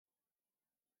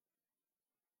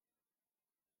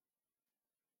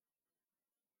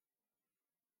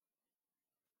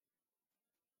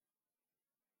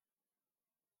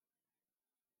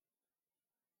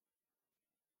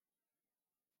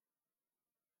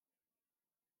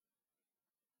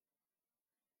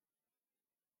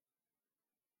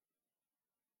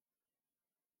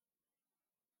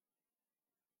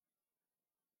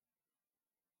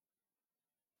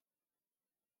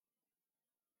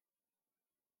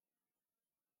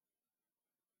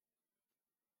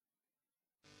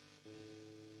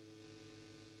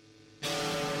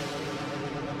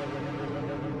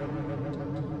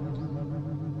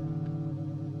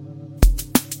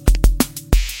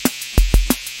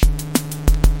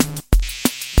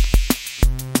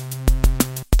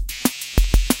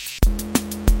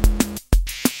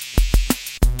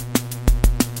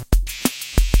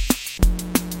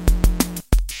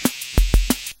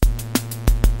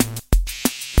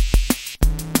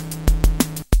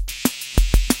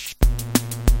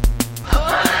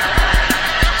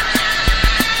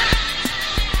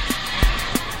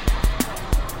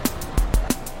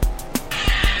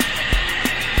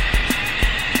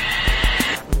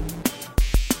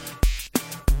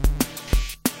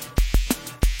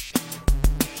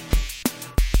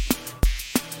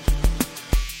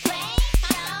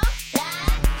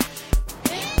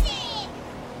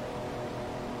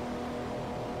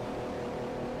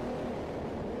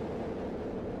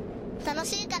楽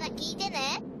しいから聞いて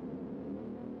ね。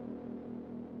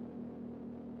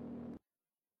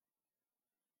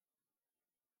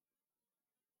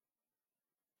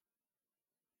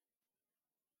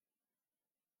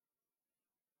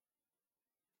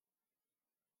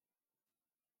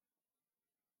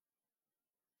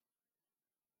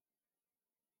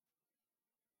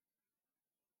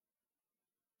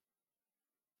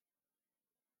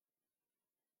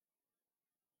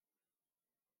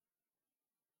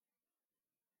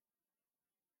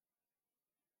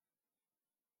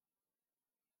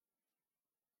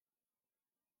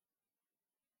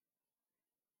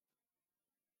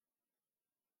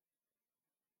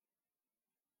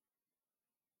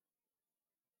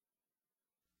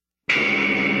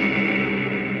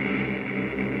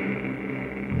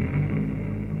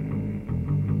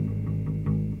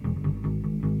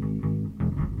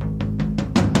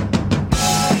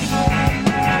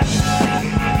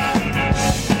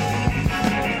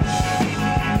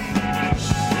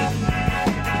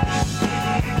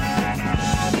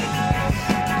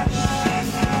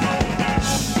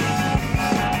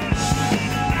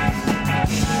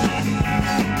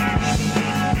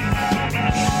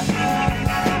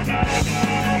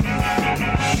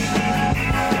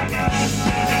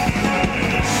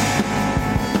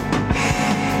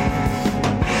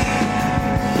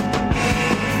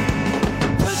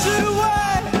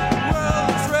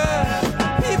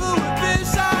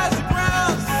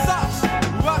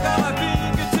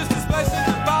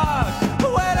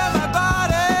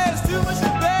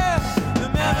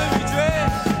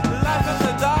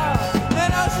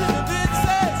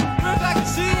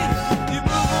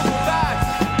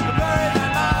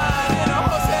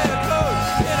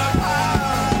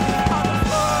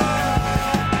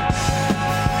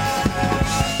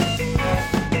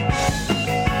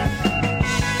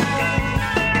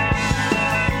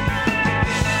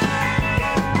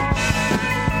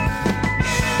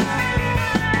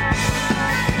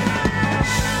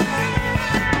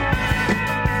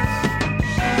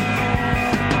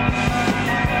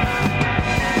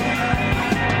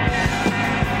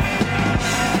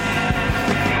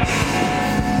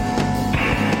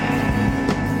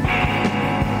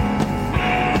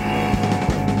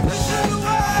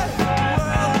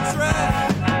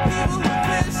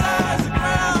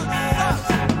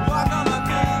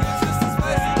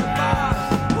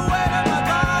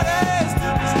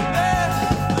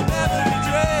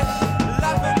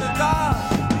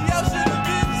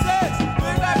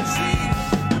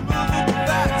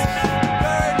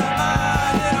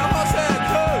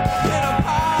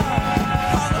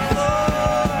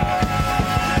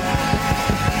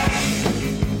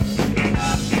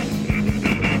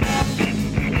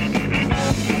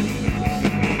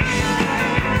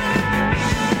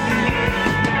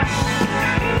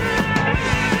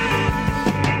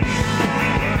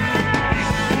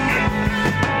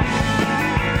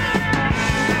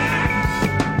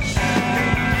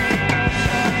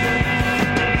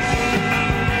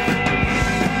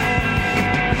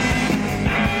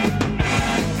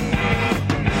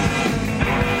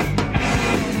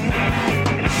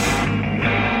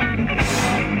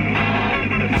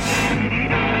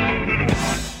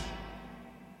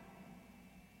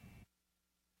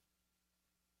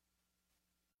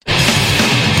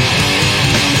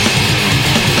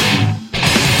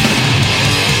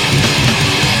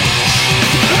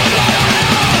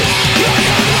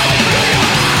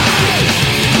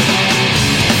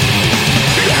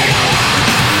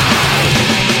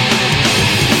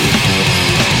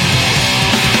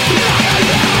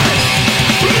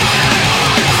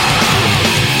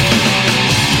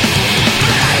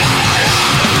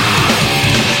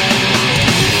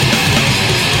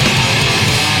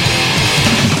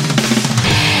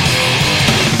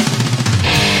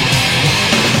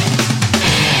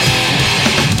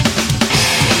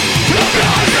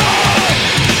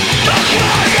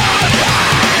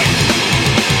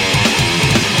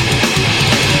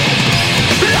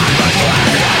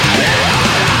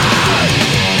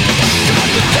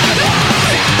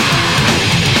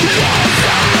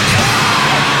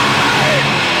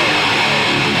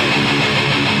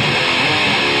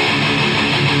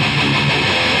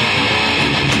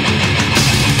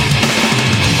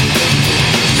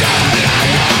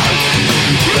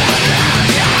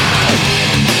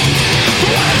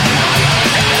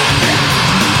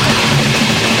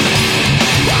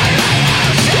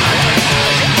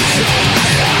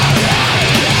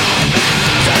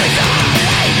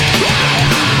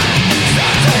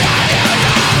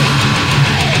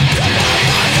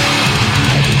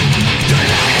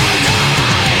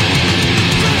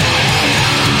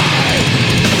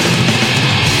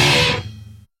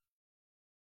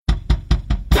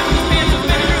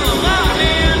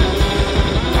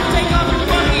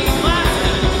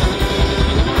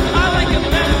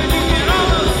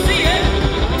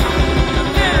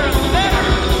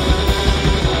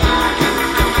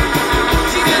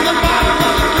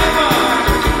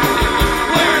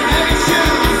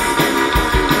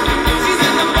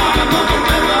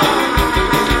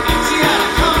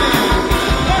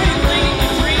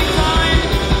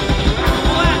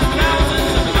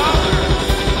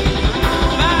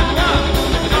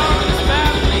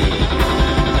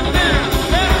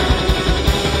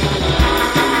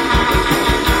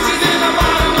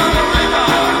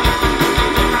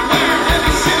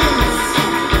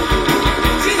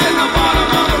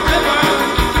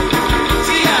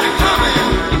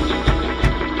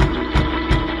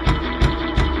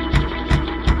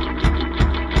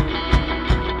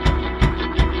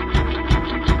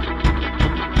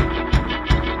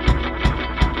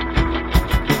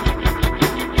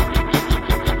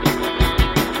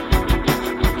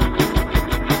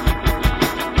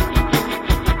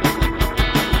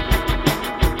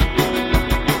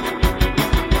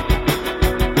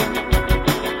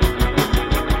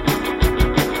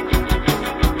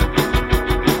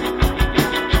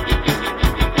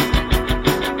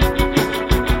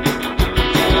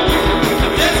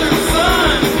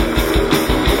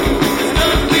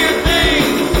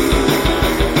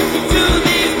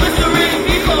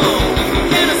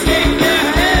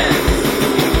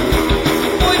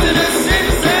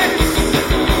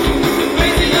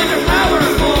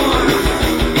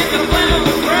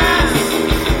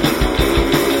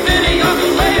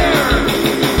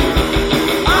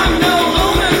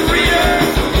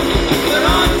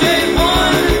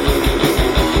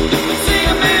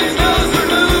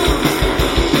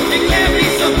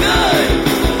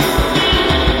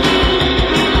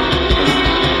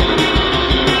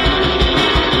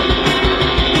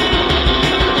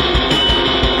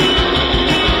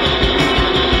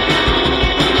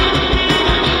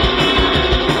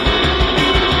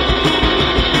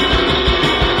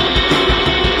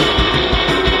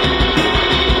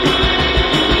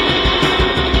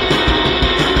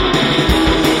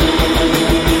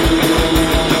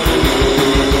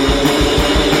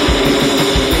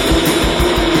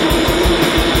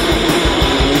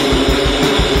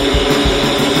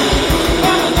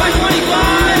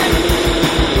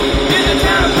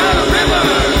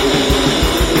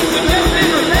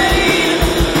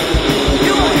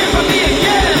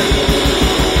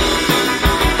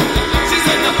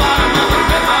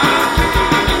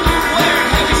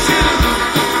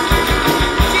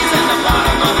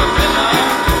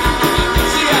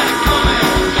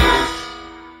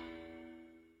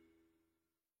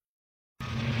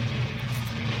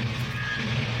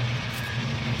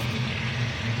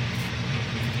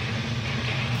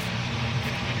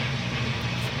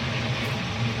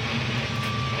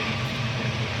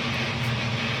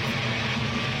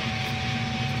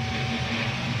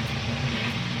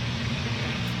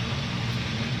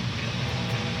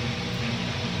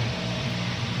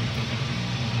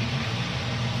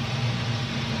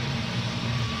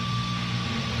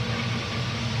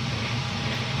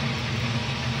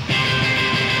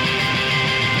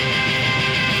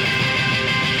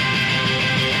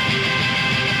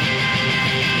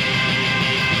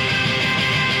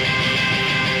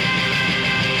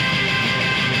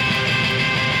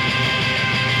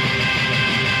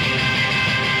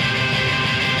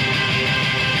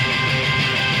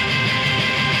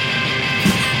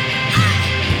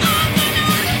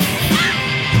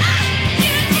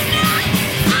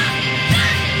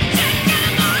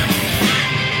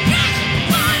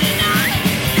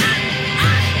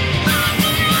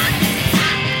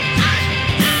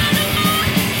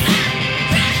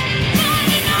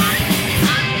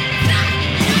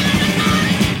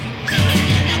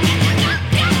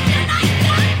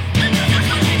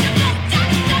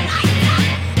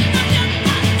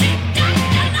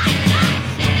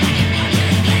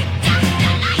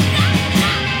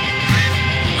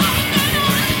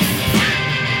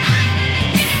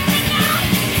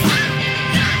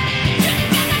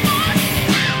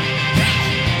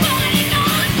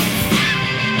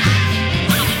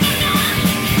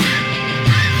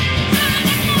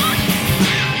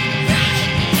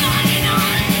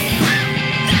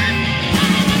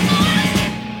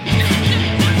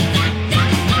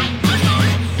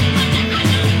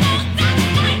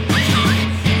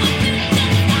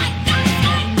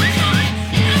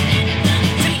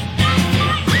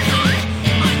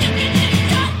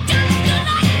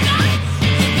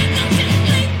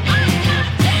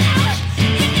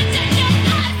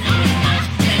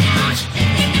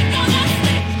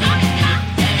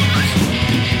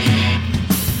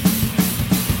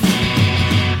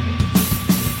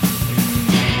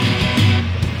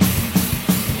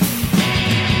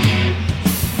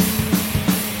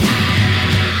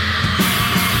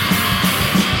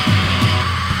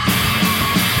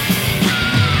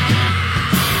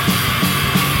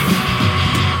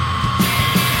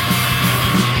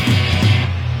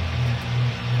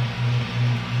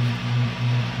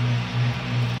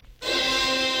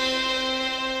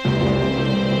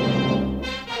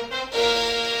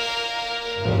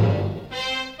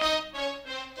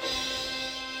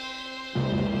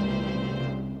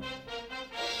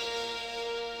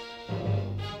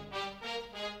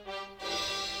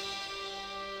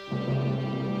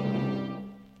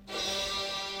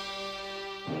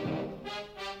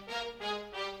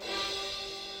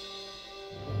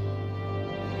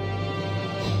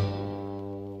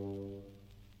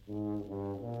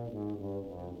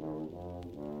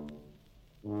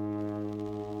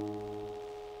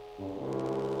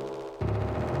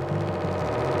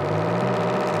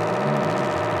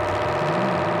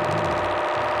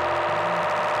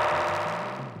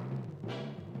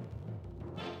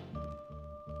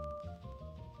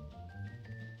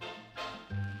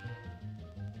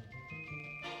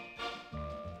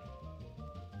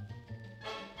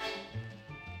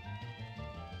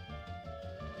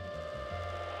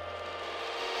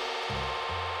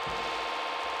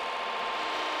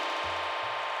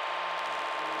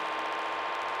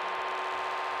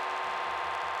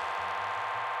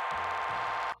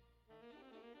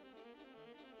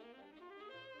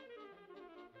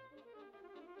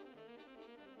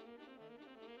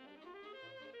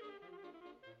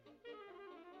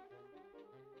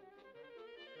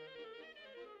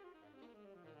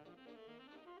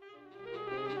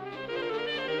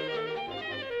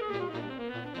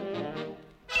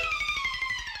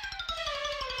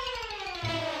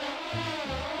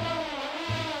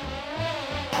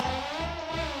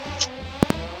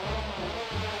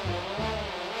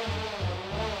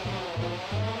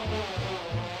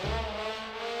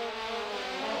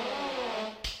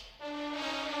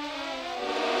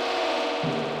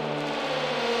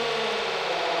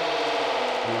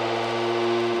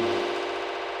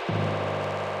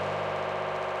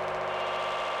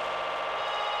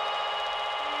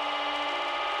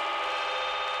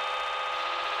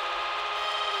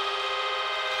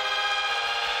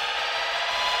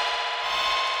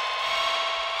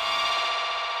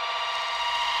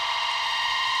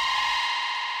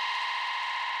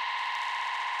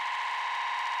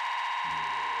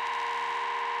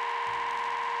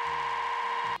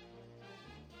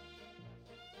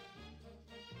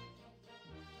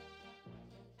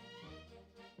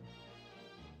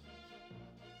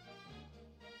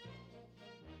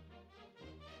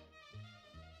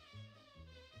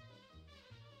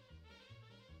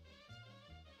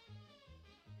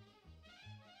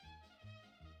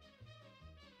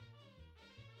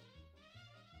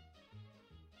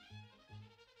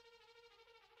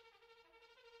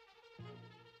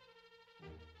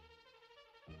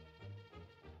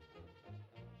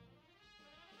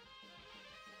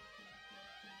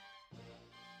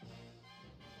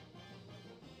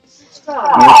Hello.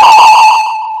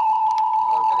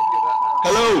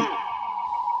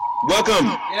 Welcome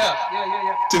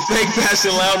to Fake Fashion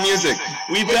Loud Music.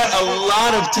 We've got a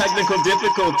lot of technical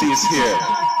difficulties here,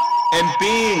 and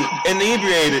being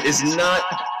inebriated is not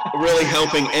really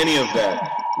helping any of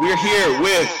that. We're here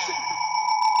with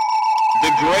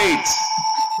the great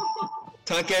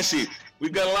Takeshi.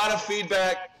 We've got a lot of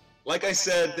feedback. Like I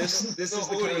said, this is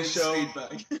the kind of show,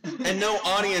 and no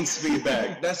audience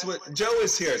feedback. That's what Joe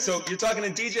is here. So you're talking to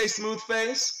DJ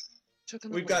Smoothface.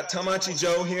 We've got Tamachi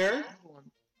Joe here.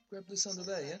 Grab this under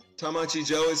there, yeah? Tamachi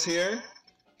Joe is here.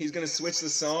 He's gonna switch the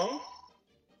song.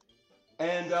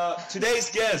 And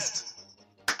today's guest.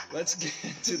 Let's get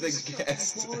to the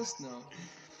guest.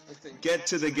 Get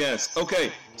to the guest.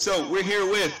 Okay, so we're here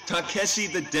with Takeshi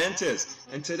the dentist,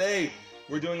 and today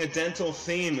we're doing a dental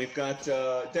theme. We've got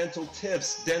dental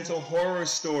tips, dental horror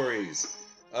stories.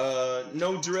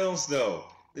 No drills though.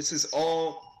 This is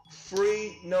all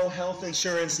free, no health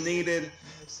insurance needed.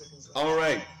 All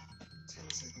right,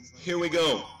 here we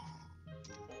go.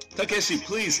 Takeshi,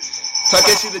 please.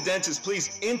 Takeshi the dentist,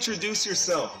 please introduce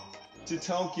yourself to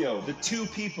Tokyo, the two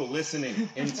people listening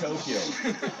in Tokyo.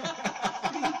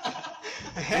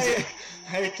 Hey,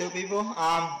 two people.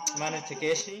 My name is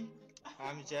Takeshi.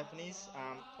 I'm Japanese,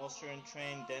 Austrian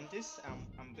trained dentist.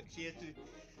 I'm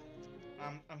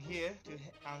here to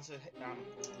answer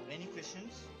any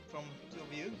questions from two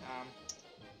of you,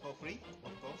 for free,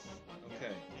 of course.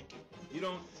 Okay. Thank you.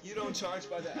 You don't charge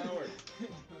by the hour.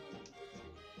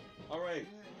 All right.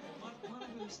 One of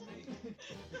them's me.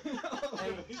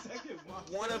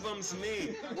 One of them's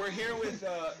me. We're here with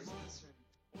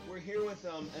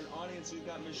an audience. We've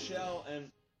got Michelle,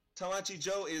 and Tamachi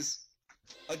Joe is.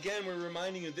 Again, we're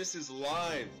reminding you this is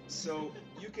live, so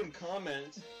you can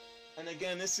comment. And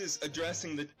again, this is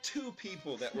addressing the two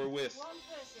people that we're with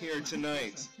here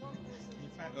tonight.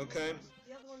 Okay?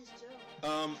 The other one's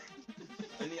Joe.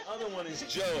 And the other one is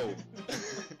Joe.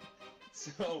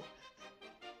 So,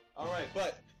 all right,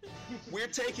 but we're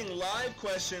taking live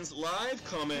questions, live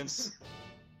comments.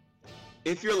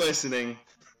 If you're listening,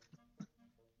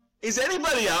 is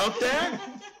anybody out there?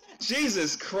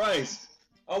 Jesus Christ.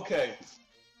 Okay.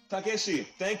 Takeshi,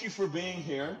 thank you for being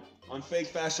here on Fake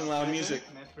Fashion Loud Music.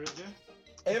 My pleasure.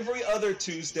 Every other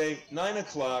Tuesday, 9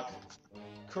 o'clock,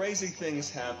 crazy things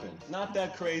happen. Not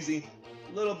that crazy,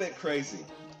 a little bit crazy.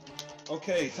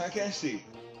 Okay, Takeshi,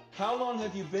 how long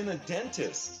have you been a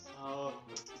dentist?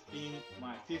 It's been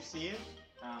my 5th year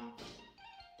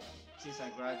since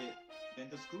I graduated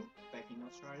dental school back in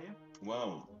Australia.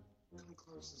 Wow. Come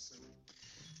closer, Siri.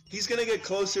 He's gonna get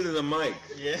closer to the mic.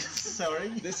 Yes, sorry.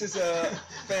 This is a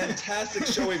fantastic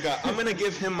show we've got. I'm gonna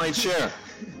give him my chair.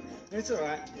 It's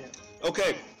alright. Yeah.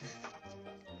 Okay.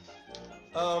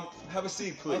 Have a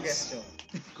seat, please. Okay,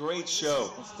 sure. Great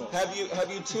show. Of course. Have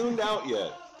you tuned out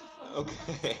yet?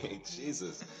 Okay,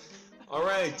 Jesus. All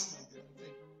right.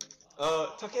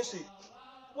 Takeshi,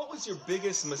 what was your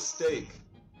biggest mistake?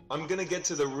 I'm gonna get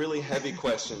to the really heavy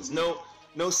questions.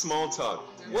 No small talk.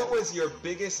 What was your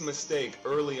biggest mistake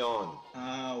early on?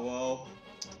 Well,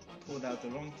 pulled out the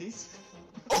wrong teeth.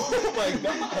 Oh my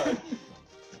God!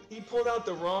 He pulled out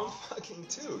the wrong fucking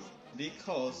tooth.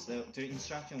 Because the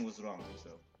instruction was wrong,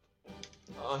 so.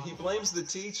 He blames the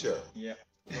teacher. Yeah.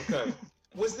 Okay.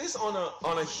 Was this on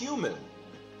a human?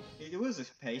 It was a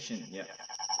patient, yeah.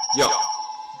 Yeah.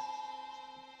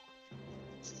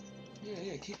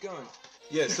 Yeah, keep going.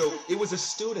 Yeah, so it was a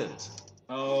student.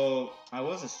 Oh, I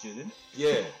was a student.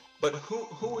 Yeah. But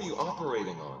who were you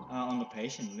operating on? On the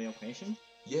patient, real patient.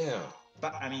 Yeah.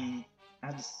 But I mean, I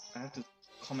have to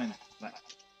comment, like,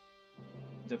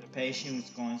 the patient was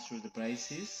going through the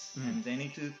braces, and they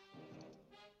need to,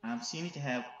 she need to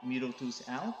have middle tooth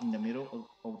out in the middle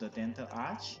of the dental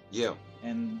arch. Yeah.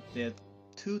 And there are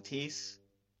two teeth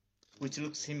which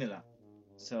look similar.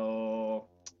 So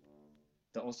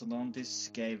the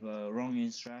orthodontist gave a wrong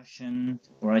instruction,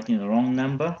 writing the wrong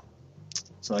number.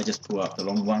 So I just pulled out the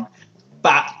wrong one.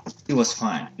 But it was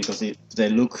fine because they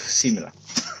look similar.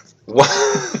 Wow.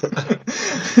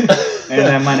 And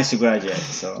I managed to graduate.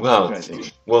 So Wow.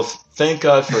 graduated. Well, thank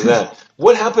God for that.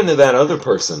 What happened to that other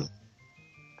person?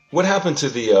 What happened to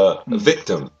the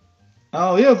victim?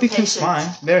 Oh, yeah, became fine.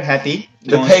 Very happy.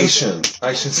 The Going to- patient,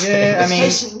 I should say. Yeah, I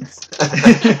mean,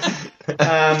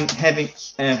 having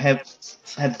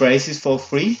had braces for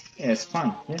free. Yeah, it's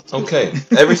fun. Yeah, it's good. Okay,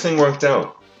 everything worked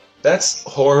out. That's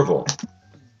horrible.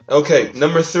 Okay,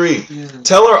 number 3. Yeah.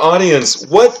 Tell our audience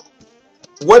what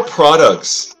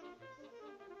products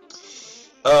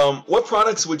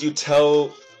would you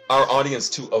tell our audience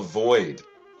to avoid?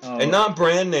 Oh, And not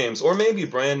brand names, or maybe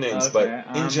brand names, Okay,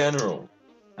 but in general.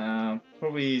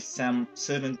 probably some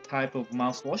certain type of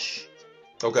mouthwash.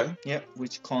 Okay. Yeah,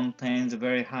 which contains a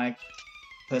very high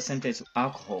percentage of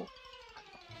alcohol.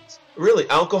 Really,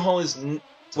 alcohol is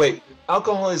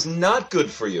not good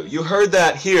for you. You heard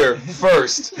that here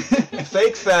first.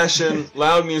 Fake fashion,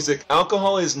 loud music.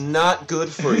 Alcohol is not good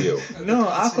for you. No,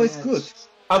 alcohol is good.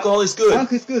 Alcohol is good.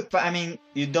 Alcohol is good, but I mean,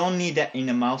 you don't need that in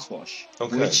a mouthwash,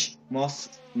 Okay. which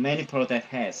many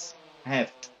products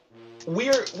have.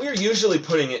 We're usually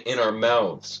putting it in our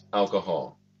mouths.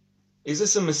 Alcohol. Is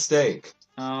this a mistake?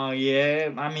 Yeah,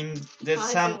 I mean, there's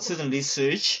some certain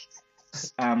research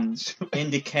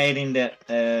indicating that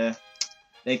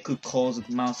they could cause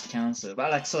mouth cancer, but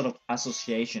like sort of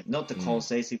association, not the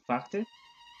causative factor.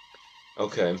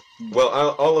 Okay. Well,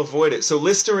 I'll avoid it. So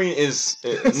Listerine is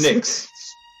nix.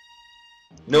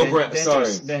 No brand. Sorry.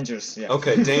 Dangerous. Yeah.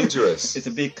 Okay, dangerous. It's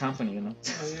a big company, you know.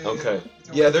 Okay.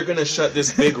 Yeah, they're gonna shut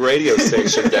this big radio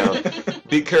station down.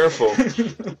 Be careful.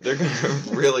 They're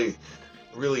gonna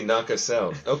really knock us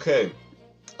out. Okay.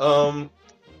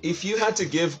 If you had to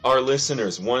give our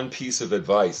listeners one piece of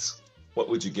advice, what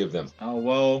would you give them? Oh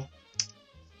well,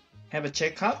 have a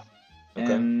checkup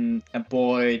Okay. and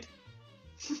avoiding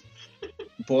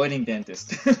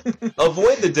dentist.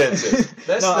 Avoid the dentist.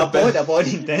 That's no, the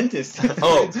avoiding dentist.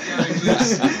 Oh.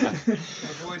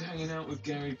 Avoid hanging out with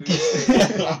Gary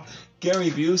Busey. Gary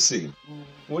Busey.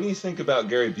 What do you think about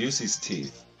Gary Busey's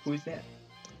teeth? Who is that?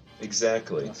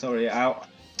 Exactly. Oh, sorry,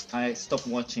 I stopped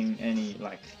watching any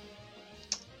like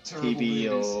Terrible TV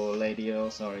movies. or radio.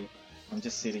 Sorry, I'm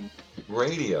just sitting.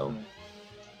 Radio.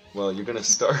 Well, you're gonna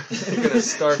start. You're gonna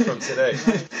start from today,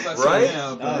 That's right?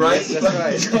 now, Oh, Right? yes,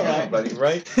 that's right. All right, buddy.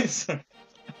 Right? Sorry.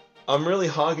 I'm really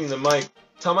hogging the mic.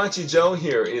 Tamachi Joe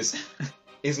here is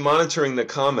monitoring the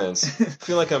comments. I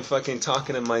feel like I'm fucking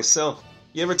talking to myself.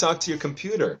 You ever talk to your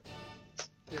computer?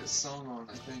 Get a song on,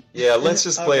 I think. Yeah, let's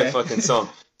just play a Okay. fucking song.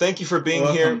 Thank you for being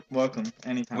here. Welcome,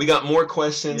 anytime. We got more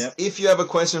questions. Yep. If you have a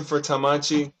question for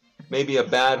Tamachi, maybe a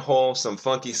bad hole, some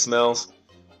funky smells,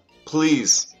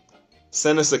 please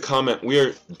send us a comment.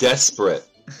 We're desperate.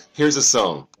 Here's a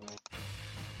song.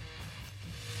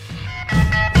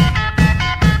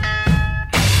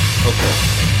 Okay.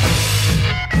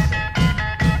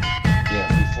 Yeah,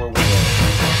 before we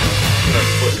put our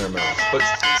foot in our mouth. But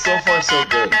so far, so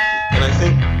good. And I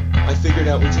think I figured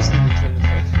out we just need to turn the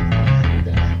fucking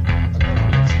thing down.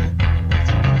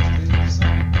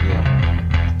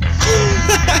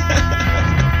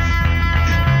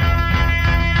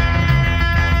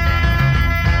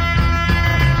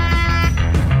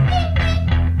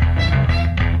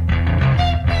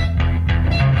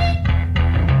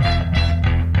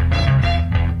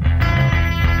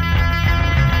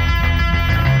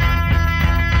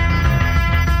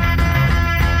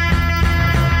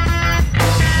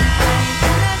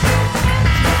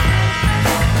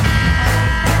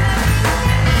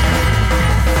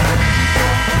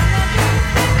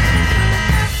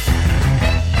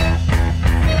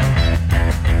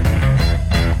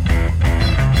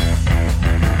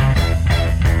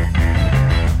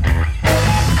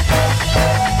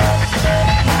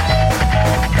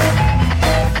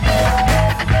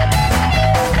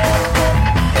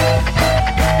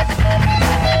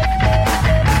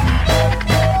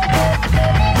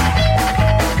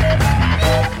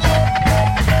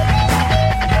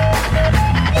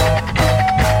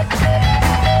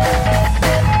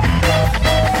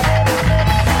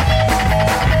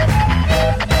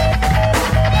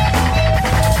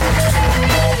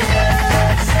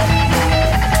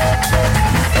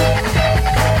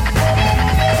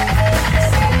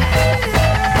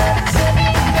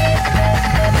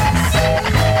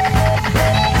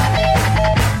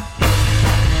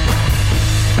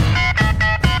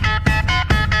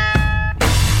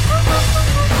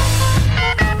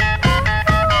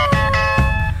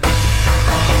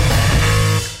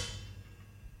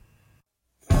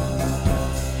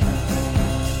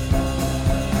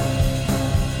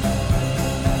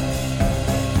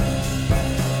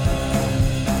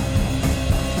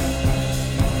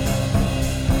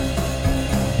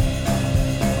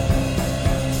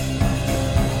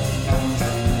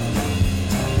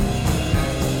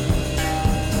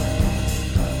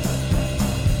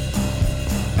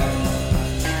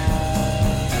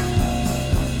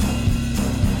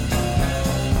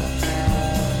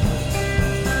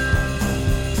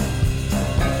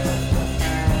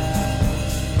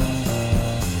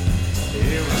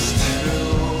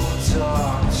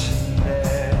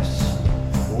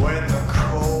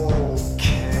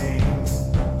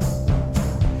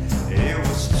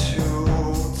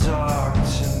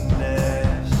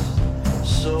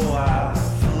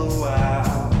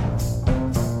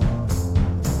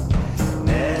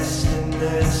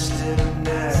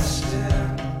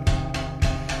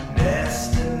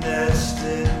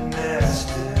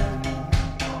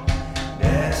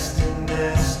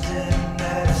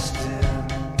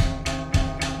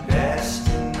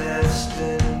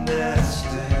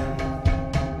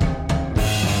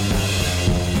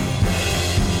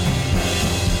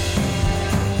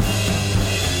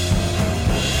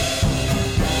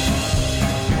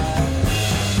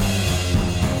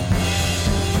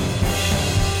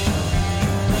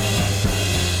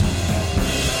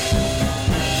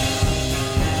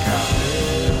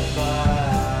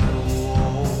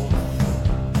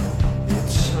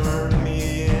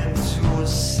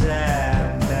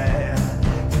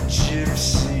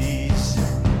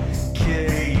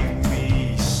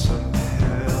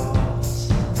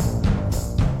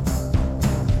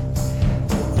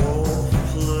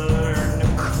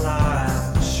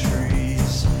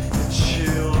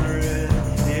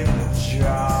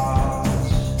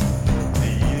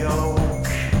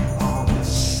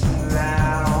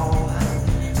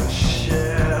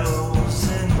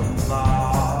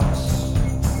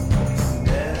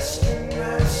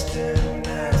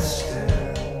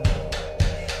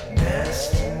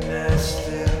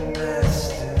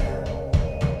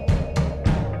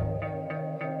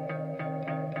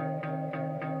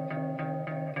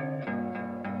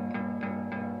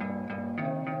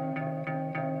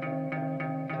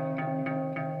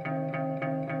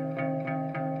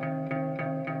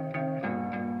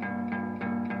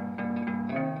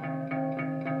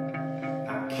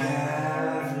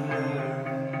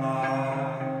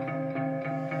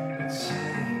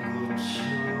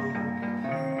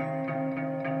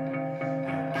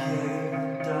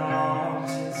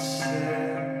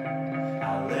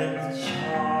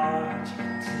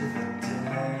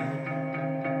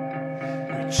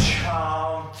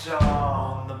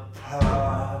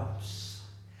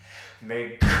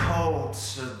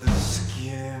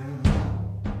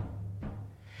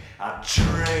 I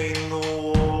drained the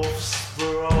wolf's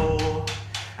throat.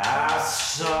 I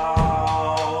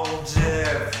solved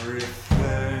everything.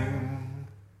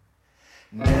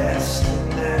 Nesting,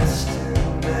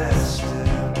 nesting,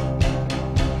 nesting.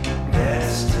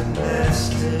 Nesting,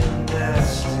 nesting,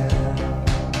 nesting.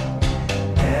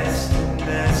 Nesting,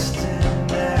 nesting,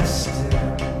 nesting.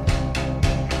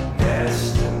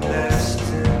 Nesting,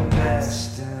 nesting,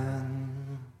 nesting.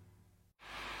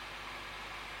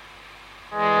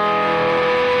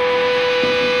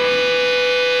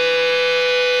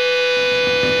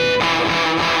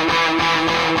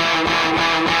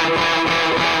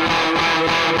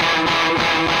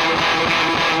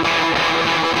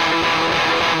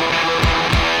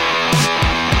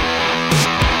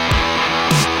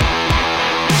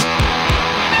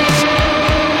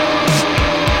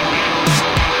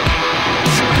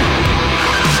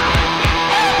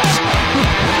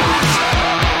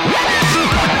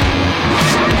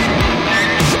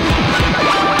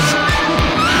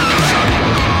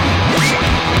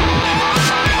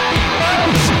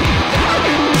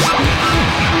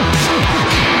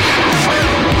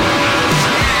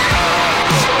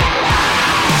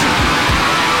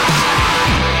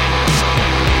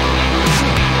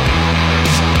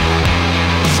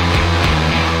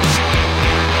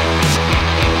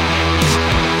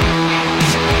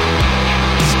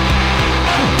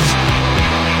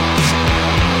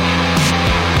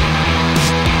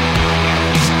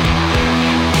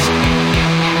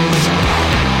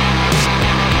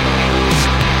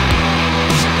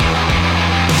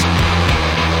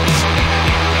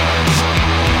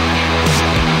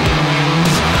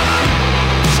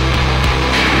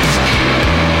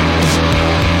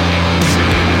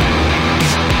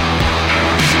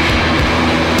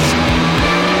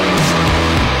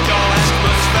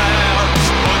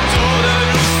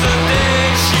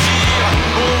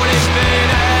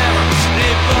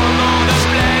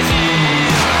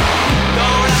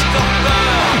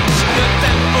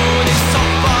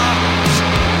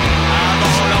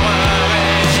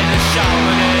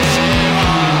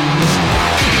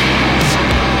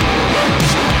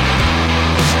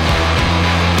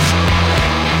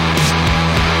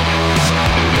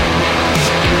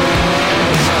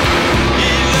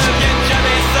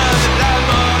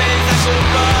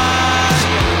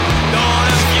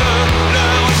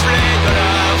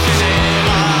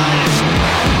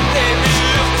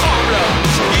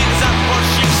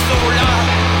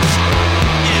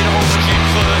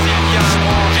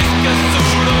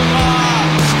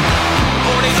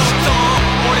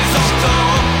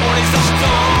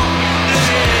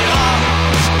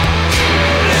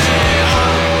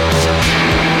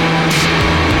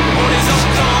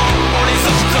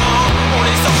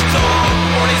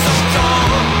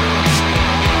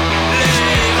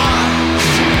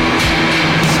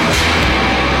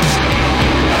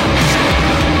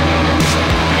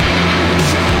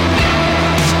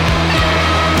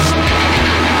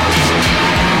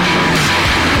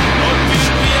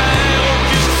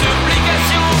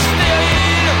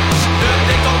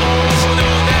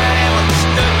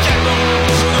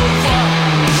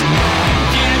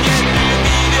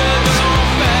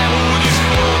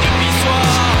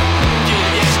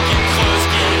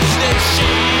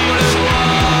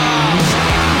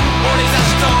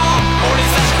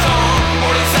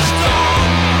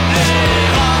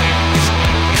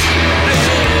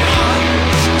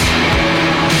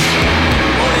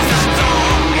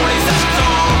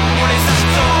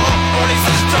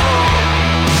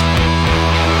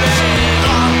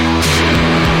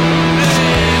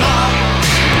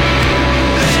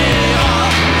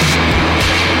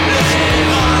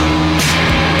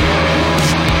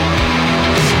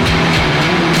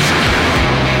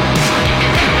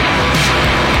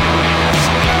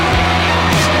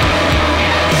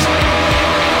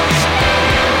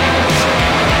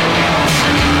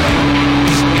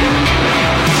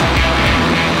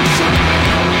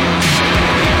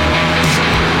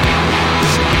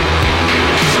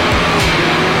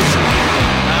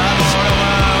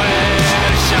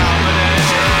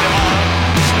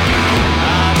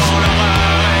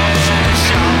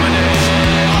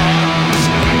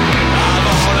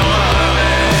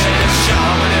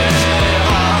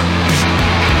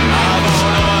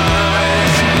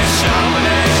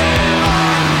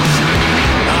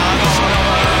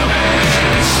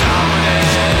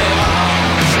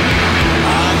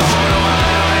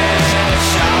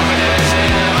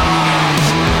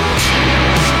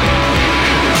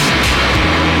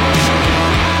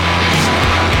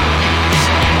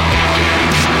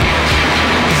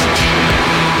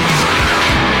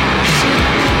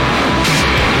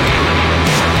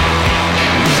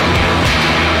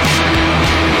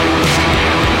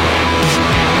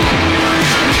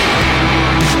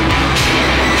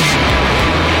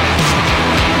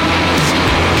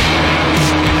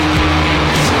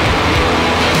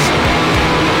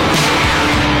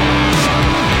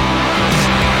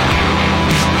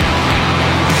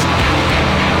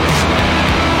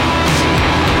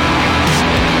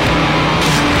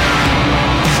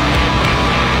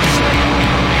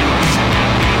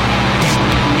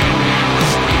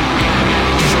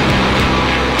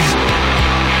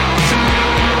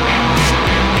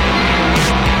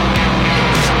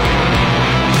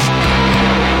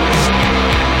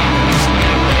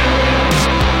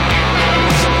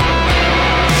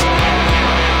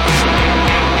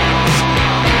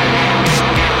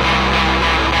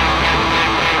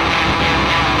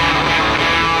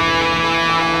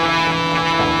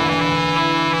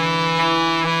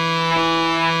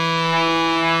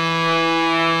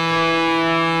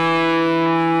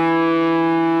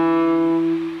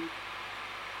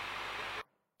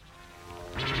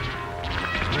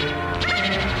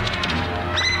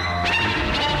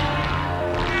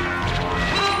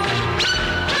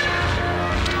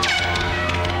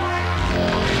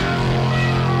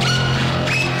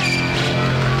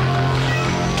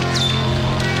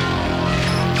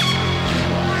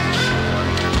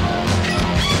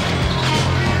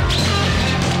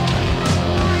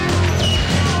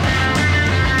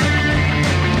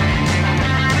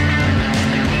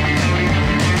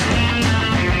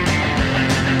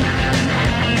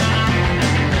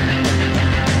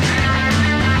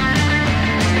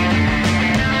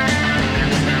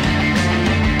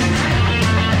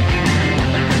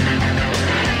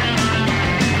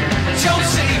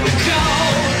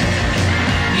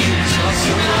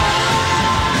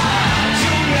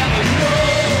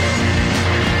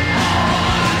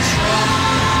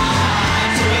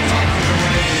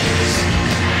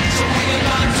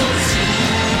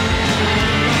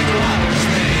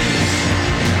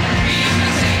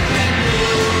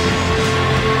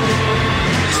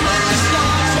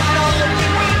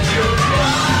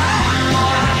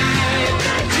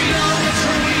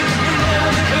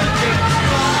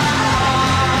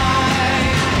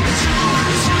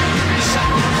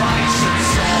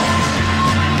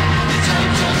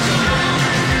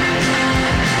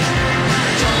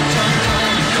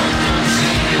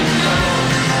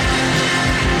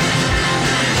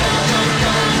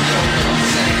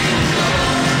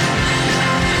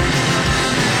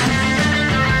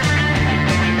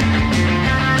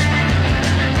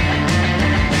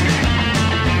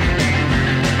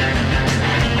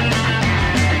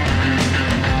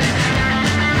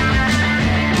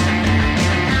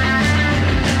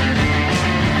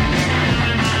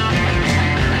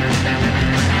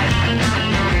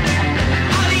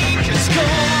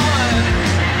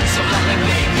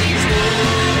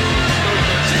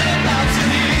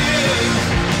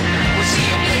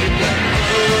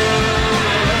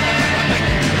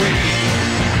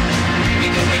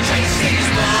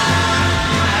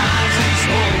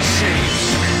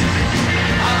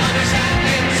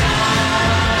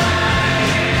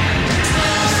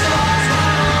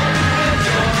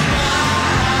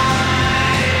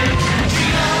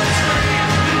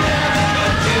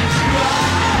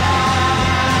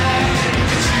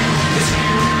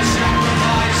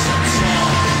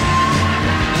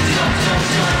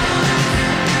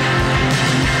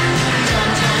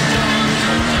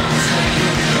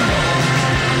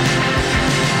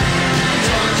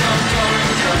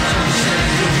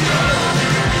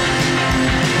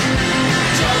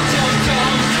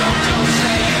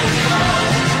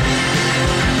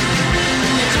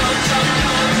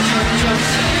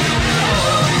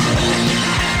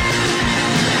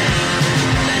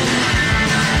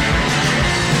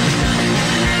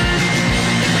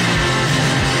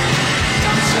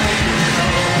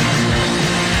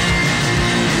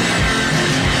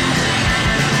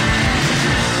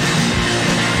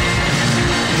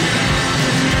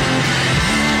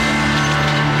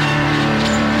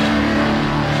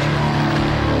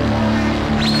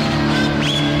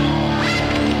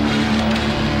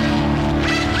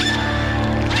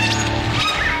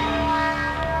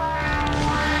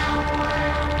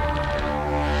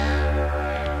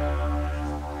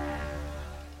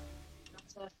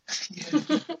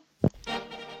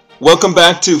 Welcome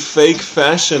back to Fake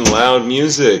Fashion Loud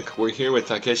Music. We're here with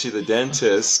Takeshi the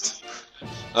dentist.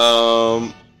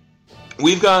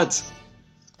 We've got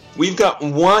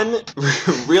one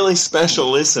really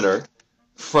special listener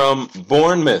from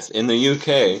Bournemouth in the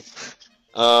UK.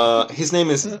 His name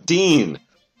is Dean.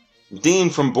 Dean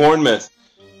from Bournemouth.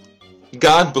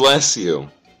 God bless you.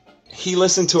 He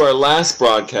listened to our last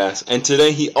broadcast, and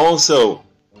today he also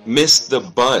missed the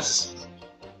bus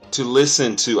to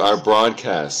listen to our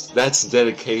broadcast. That's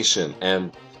dedication,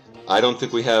 and I don't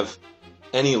think we have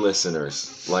any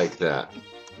listeners like that.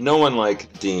 No one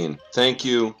like Dean. Thank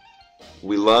you.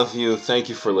 We love you. Thank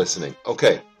you for listening.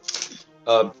 Okay.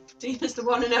 Dean is the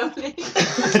one and only.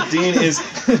 Dean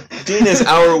is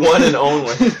our one and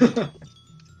only.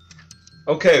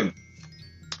 Okay.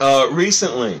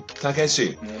 Recently,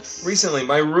 Takeshi. Yes. Recently,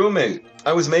 my roommate,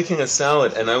 I was making a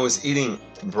salad and I was eating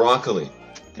broccoli.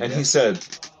 And he said,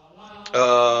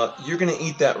 you're going to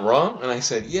eat that raw? And I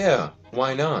said, yeah,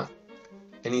 why not?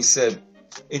 And he said,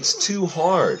 it's too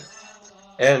hard.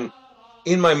 And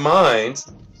in my mind,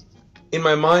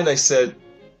 I said,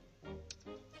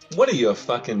 what are you, a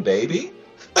fucking baby?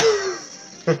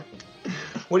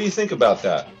 What do you think about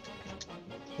that?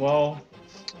 Well,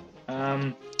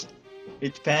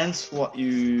 it depends what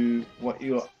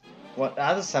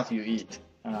other stuff you eat.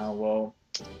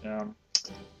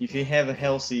 If you have a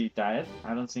healthy diet,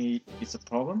 I don't think it's a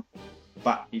problem.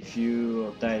 But if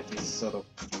your diet is sort of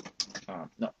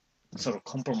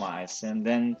compromised, and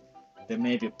then there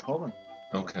may be a problem.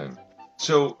 Okay.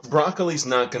 So broccoli's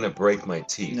not going to break my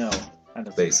teeth. No, I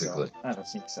don't basically. think so. I don't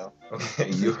think so.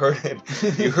 Okay, you heard it.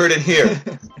 You heard it here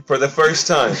for the first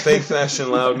time. Fake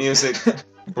Fashion Loud Music.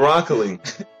 Broccoli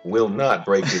will not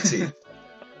break your teeth.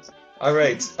 All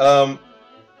right.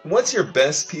 What's your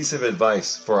best piece of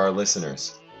advice for our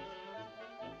listeners?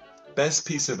 Best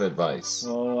piece of advice.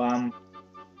 Well,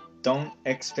 don't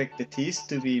expect the teeth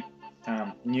to be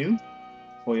new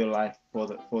for your life, for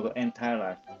the entire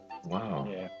life. Wow.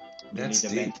 Yeah. That's you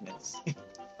need the deep. maintenance.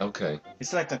 Okay.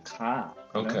 It's like a car.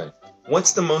 You know? Okay.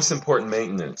 What's the most important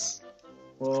maintenance?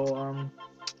 Well,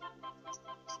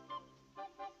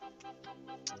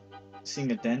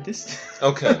 seeing a dentist.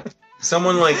 Okay.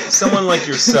 Someone like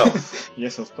yourself.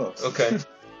 Yes, of course. Okay.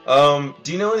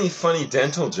 Do you know any funny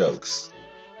dental jokes?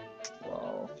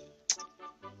 Wow.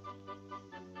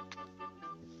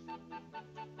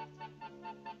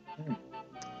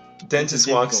 Dentist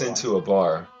The walks dental into a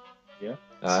bar. Yeah.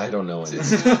 I don't know any.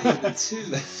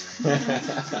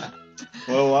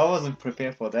 Well, I wasn't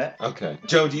prepared for that. Okay.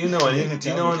 Joe, do you know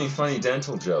any funny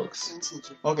dental jokes?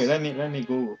 Okay, let me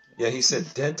Google. Yeah, he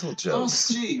said dental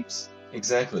jokes. Ask Jeeves.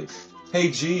 Exactly. Hey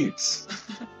Jeeves.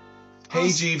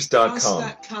 Ask HeyJeeves.com.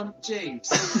 that cunt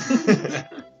Jeeves.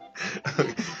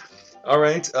 All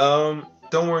right.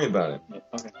 Don't worry about it. Yeah,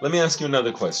 okay. Let me ask you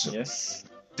another question. Yes.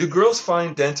 Do girls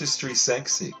find dentistry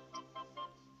sexy?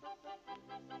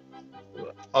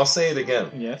 I'll say it again.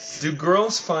 Yes. Do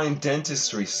girls find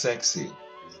dentistry sexy?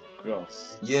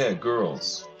 Gross. Yeah,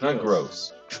 girls. Not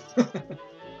gross.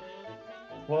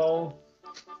 Well,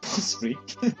 possibly.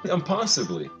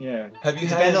 Possibly. Yeah. Have you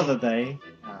had Depends on the day.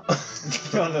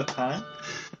 Depends on the time.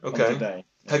 Of the Okay. day.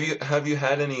 Have you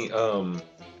had any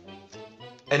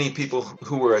people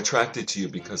who were attracted to you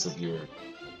because of your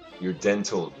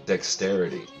dental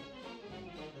dexterity?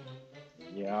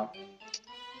 Yeah.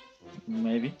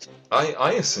 Maybe.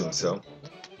 I assume so.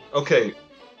 Okay.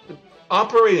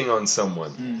 Operating on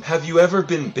someone. Have you ever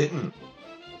been bitten?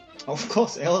 Of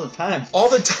course, all the time. All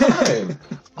the time.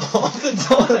 All the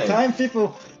All the time. time,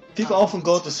 people often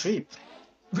go to sleep.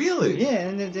 Really? Yeah,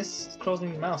 and they're just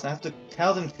closing their mouth. I have to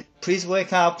tell them, please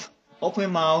wake up, open your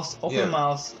mouth,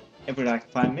 every like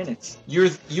 5 minutes. You're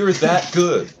that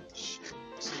good.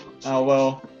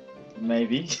 Well,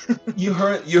 maybe. You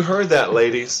heard that,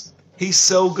 ladies. He's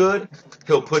so good,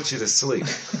 he'll put you to sleep.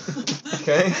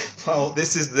 Okay? Well,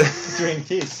 This is the during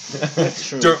this. That's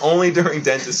true. only during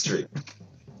dentistry.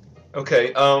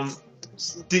 Okay.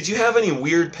 Did you have any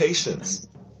weird patients?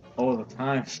 All the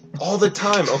time. All the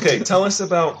time. Okay, tell us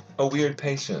about a weird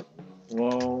patient,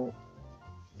 Well,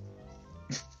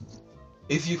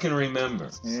 if you can remember.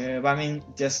 yeah, but I mean,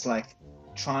 just like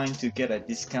trying to get a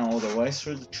discount all the way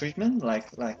through the treatment, like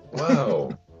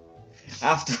Wow.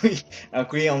 after we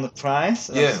agree on the price,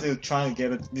 Yeah. I'm still trying to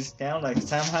get a discount, like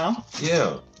somehow.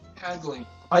 Yeah. Haggling.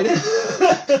 I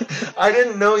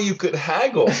didn't know you could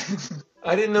haggle.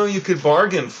 I didn't know you could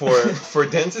bargain for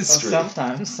dentistry.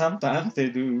 Sometimes they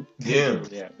do. Yeah.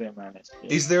 Yeah, they manage. Yeah.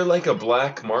 Is there like a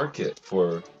black market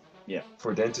for Yeah.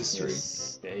 for dentistry?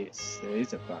 Yes, there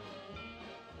is a black.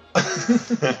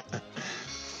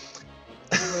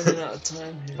 running out of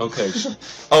time here. Okay.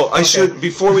 Oh, I should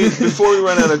before we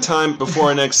run out of time before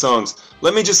our next songs.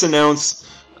 Let me just announce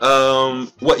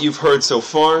what you've heard so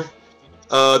far.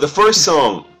 The first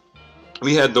song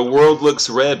we had "The World Looks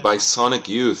Red" by Sonic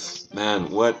Youth. Man,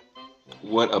 what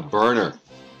a burner.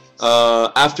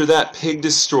 After that, "Pig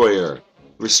Destroyer,"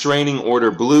 "Restraining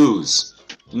Order Blues,"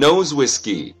 "Nose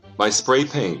Whiskey" by Spray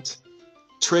Paint,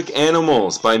 "Trick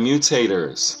Animals" by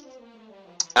Mutators.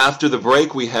 After the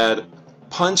break, we had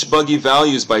 "Punch Buggy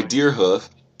Values" by Deerhoof,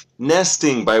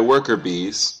 "Nesting" by Worker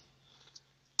Bees,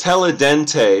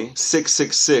 "Teledente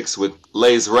 666" with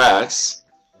Lays Rats,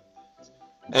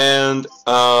 and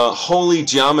Holy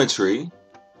Geometry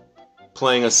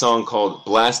playing a song called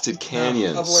 "Blasted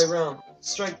Canyons." Other way around.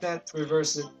 Strike that,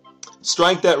 reverse it.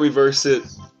 Strike that, reverse it.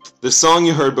 The song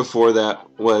you heard before that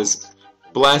was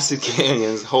 "Blasted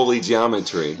Canyons, Holy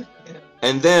Geometry." Yeah.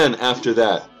 And then after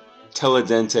that,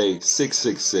 Teledente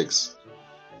 666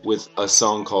 with a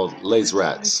song called Lays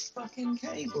Rats. Fucking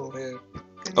cable here.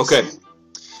 Okay.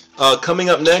 Coming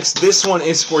up next, this one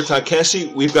is for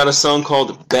Takeshi. We've got a song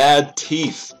called "Bad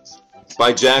Teeth"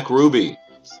 by Jack Ruby.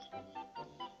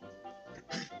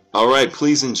 Alright,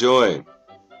 please enjoy.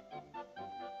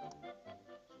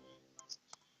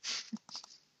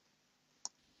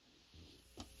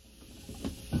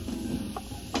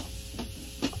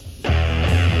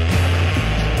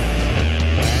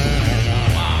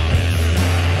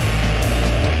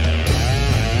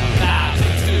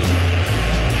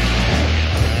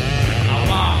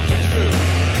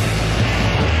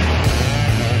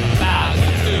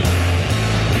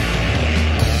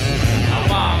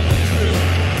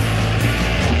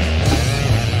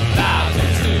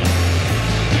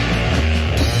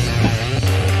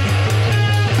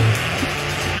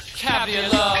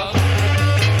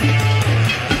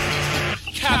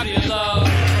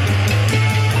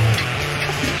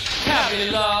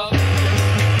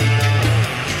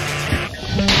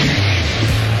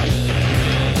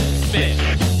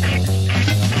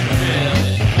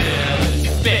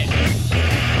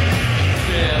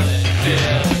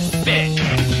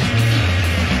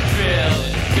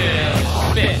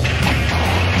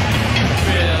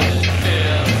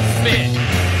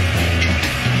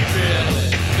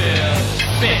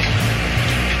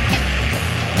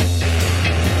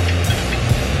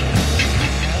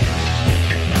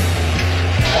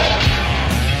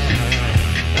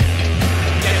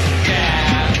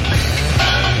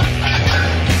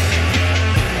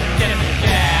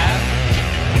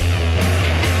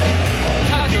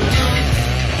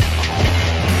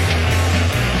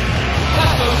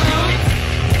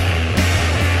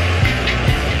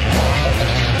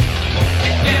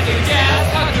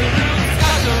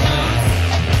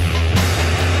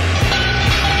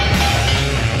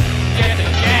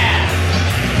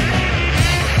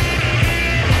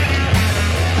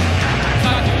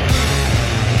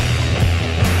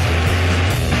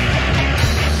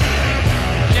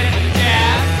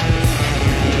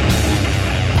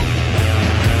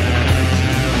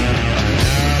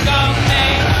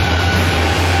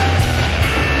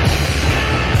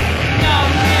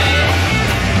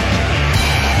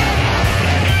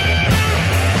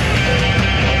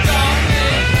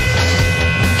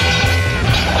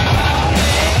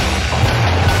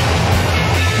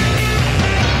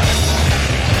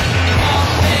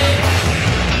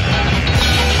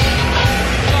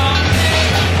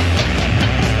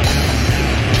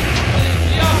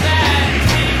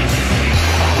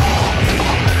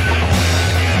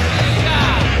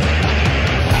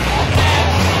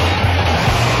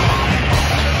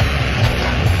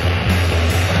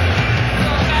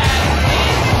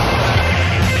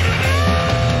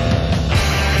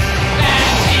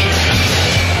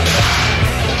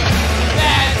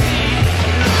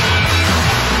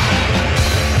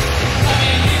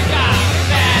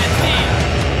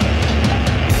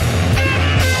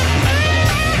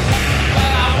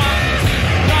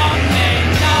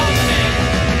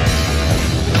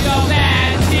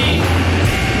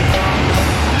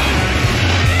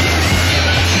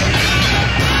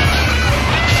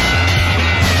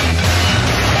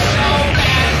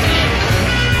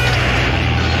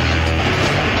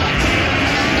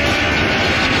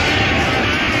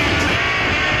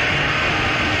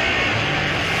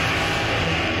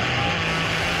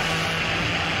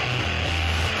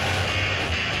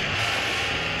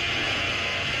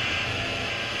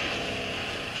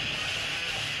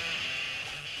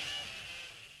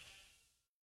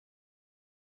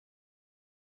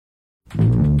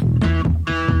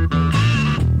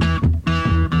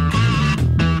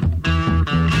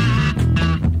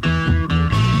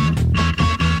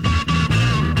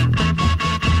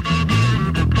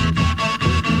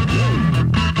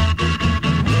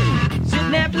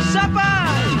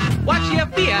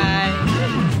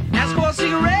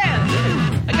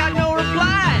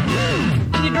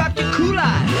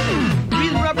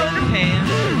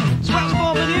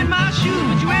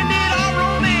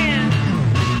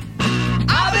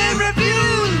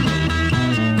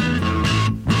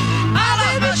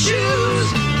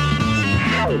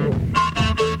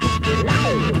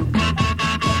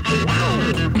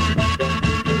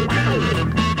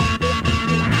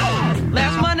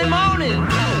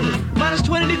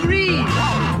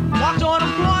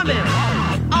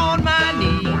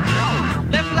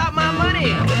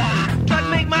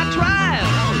 my trial.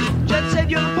 Judge said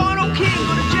you're the porno king,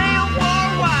 go to jail for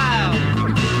a while.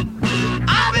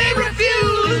 I've been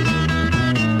refused.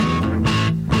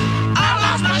 I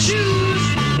lost my shoes.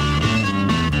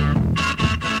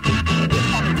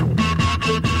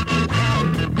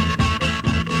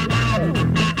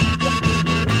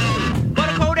 But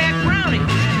a Kodak Brownie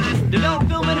developed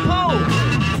film at home.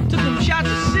 Took them shots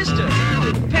of sister,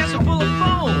 pants are full of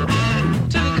foam.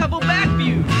 Took a couple back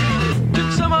views,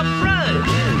 took some up front.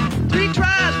 3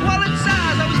 tries, wallet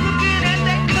size, I was looking at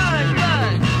that gun.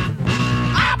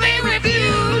 I've been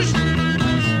refused.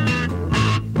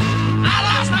 I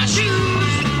lost my shoes.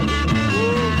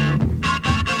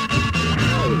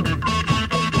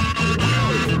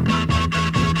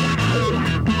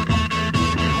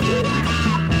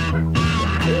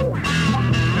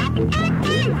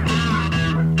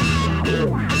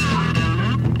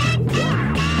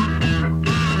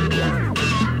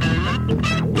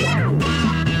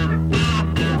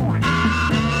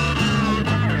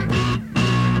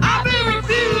 I've been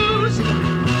refused.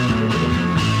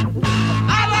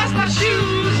 I lost my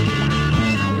shoes.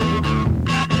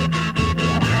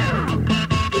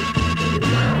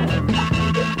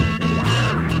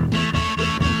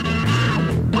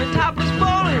 Went topless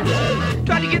bowling,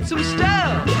 tried to get some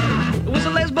stuff. It was a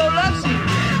lesbo love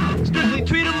scene, strictly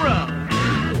treat 'em rough.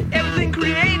 Everything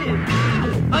created,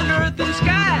 under earth and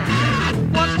sky,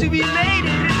 wants to be made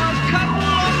and it must couple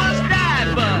or must die.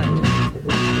 But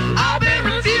I've been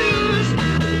refused.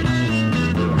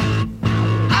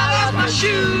 I lost my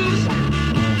shoes.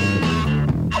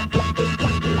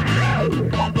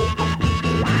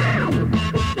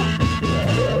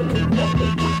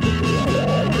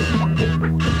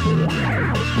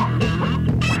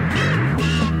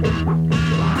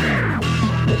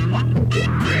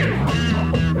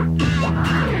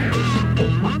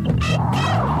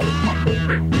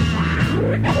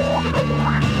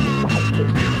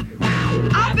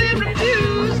 I've been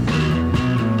refused.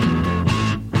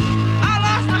 I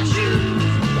lost my shoes.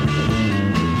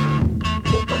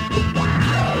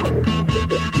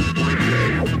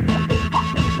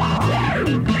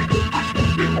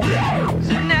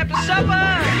 Sitting after supper,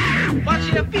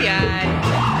 watching FBI.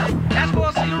 Ask for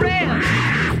a cigarette,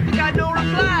 we got no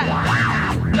reply.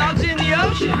 Dogs in the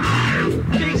ocean,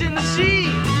 pigs in the sea.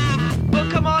 Well,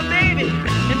 come on, baby,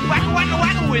 and whack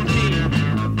with me.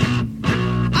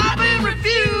 I've been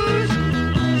refused.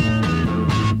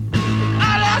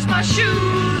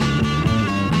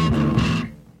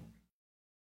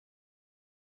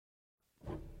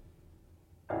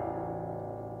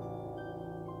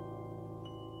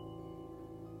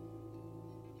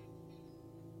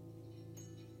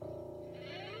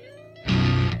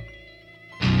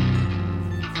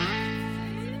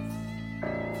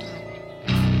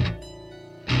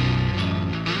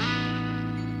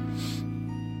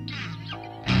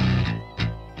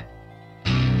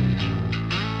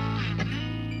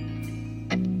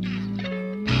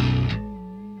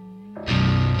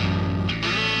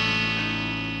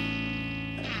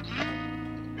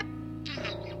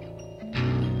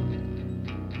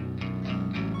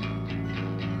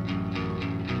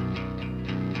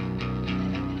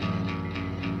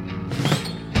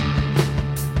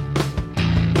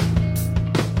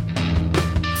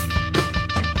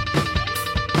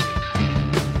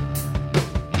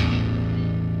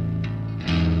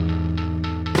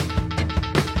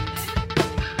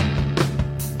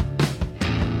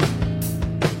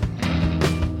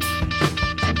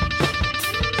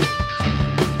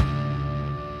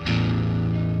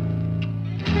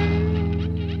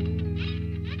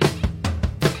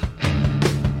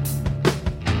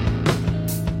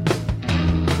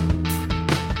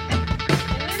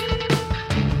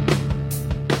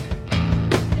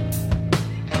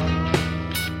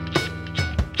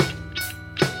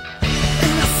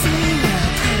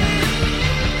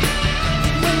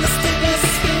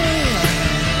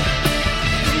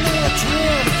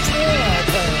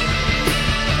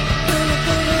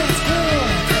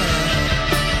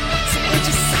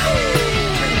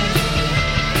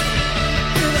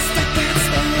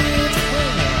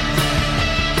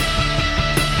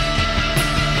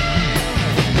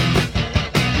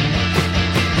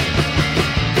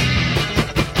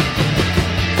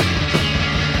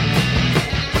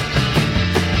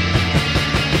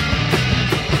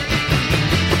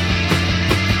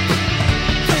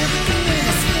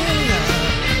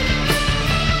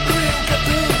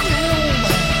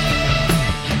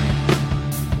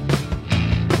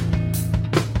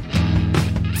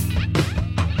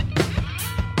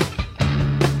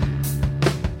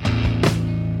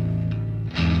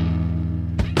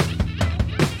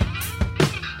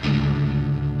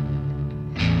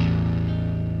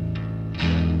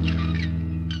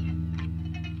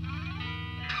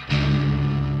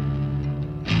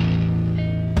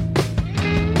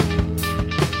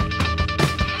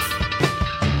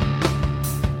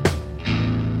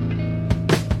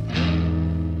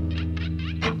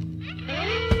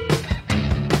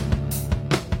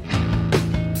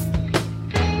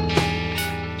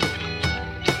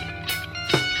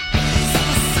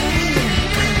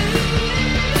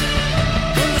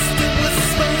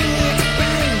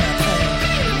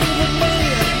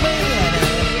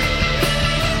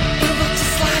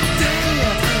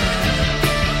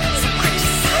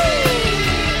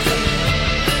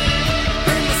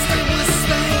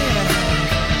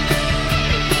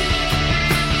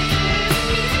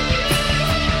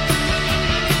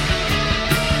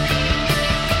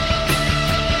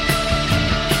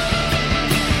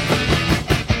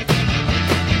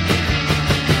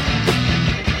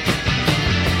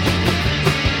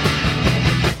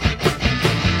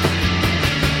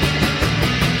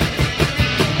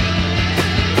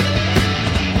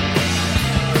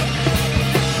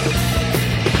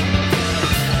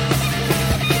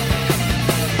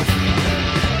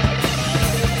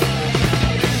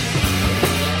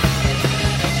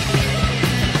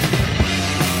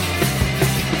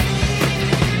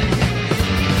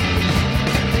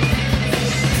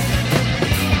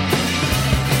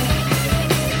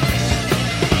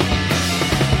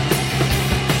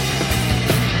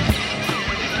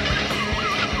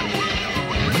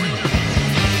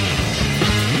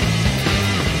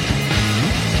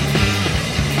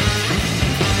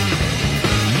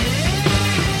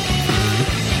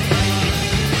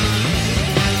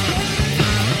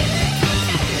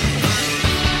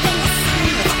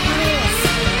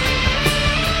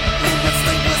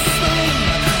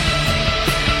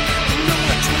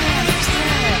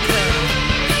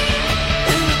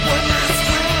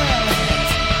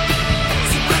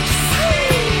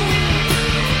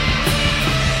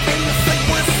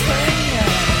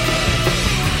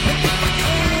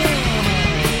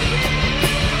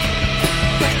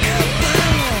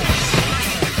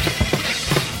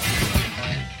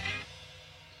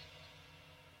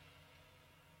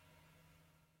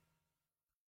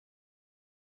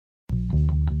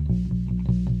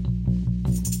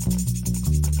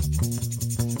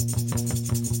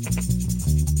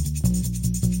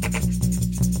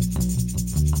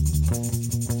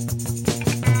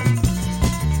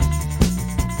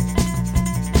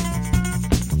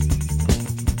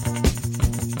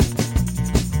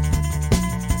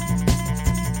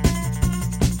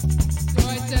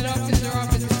 officer,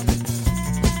 officer.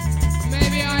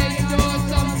 Maybe I saw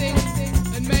something,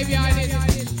 and maybe I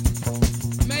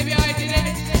didn't. Maybe I did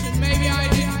it, and maybe I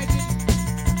didn't.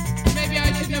 Maybe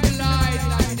I shouldn't have lied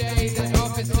that day that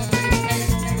officer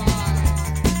came on by.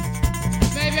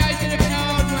 Maybe I should have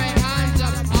held my hands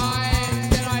up high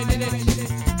and said I did it.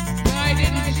 But I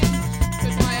didn't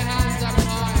put my hands up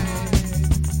high.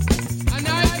 And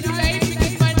now it's too late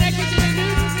because my neck is in a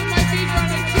noose and my feet are on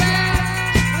a chair.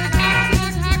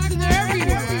 There's hacks and they're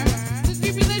everywhere. There's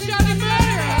people that shouting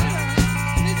murder.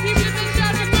 There's people that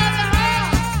shouting murder.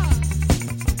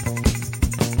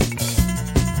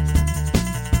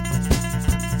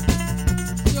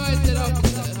 So I said,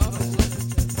 officer, officer.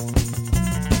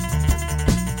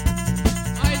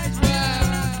 I swear,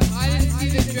 I didn't see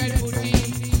the dreadful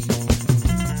deed.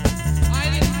 I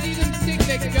didn't see them stick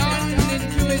the gun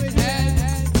into his head.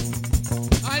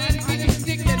 I didn't see them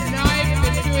stick the knife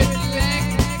into his leg.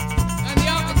 And the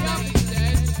officer, he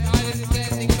said, I didn't say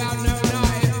anything about no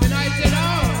knife. And I said, oh.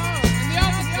 And the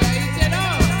officer, he said, oh.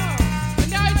 But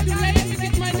now it's too late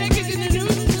because my neck is in a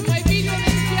noose and my feet on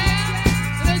this chair.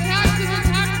 And there's hacks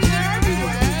and they're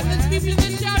everywhere. And there's people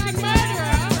that shouting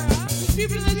murderer. There's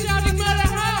people that shouting murder.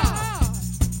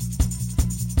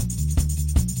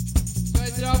 So I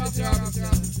said, officer,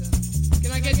 officer,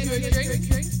 can I get you a drink?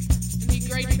 And he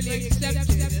gratefully accepted.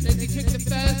 And as he took the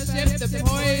first sip, the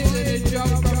poison had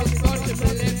dropped from his bottom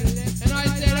lip. And I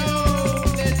said, oh,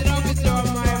 there's an officer on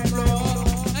my floor.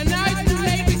 And now it's too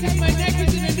late because my neck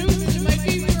is in a noose and my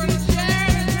feet are on a chair.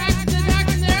 And there's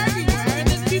hacks and they're everywhere. And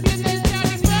there's people that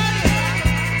shouting murder.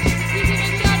 People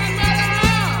that shouting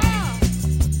murder.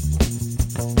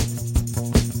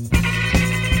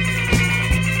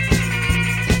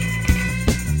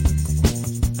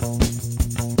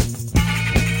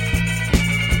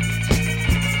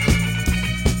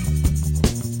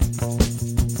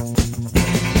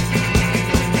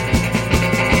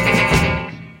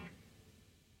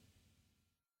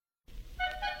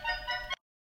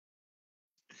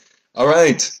 All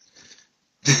right.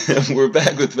 We're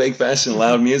back with Fake Fashion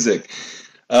Loud Music.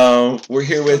 We're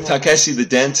here with Takeshi the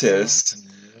dentist.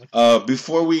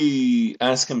 Before we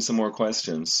ask him some more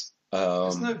questions,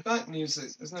 There's no back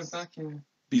music. There's no backing.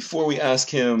 before we ask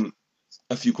him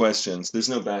a few questions, there's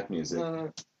no back music.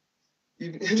 No.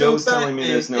 Joe's telling me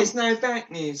there's no- There's no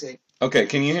back music. Okay,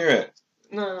 can you hear it?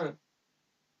 No.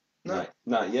 No.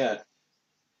 Not yet.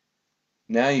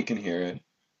 Now you can hear it.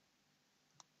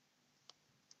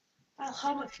 I'll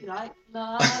hum if you like.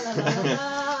 La, la, la,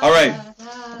 la, All right. la,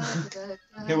 la,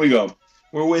 la, Here we go.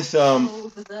 We're with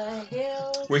over the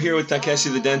hill. we're here with Takeshi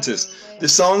the dentist. The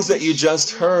songs that you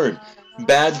just heard,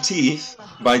 Bad Teeth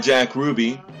by Jack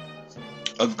Ruby,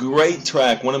 a great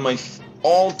track, one of my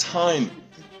all-time,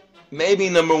 maybe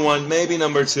number one, maybe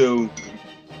number two,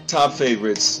 top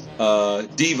favorites.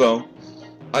 Devo,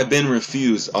 I've Been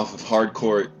Refused off of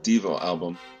Hardcore Devo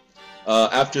album.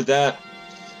 After that,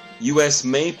 U.S.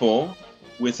 Maple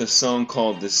with a song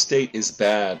called The State Is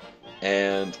Bad,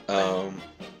 and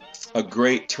a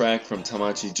great track from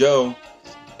Tamachi Joe,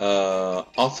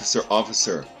 Officer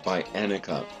Officer by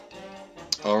Annika.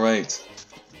 All right.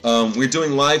 We're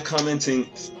doing live commenting.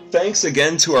 Thanks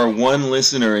again to our one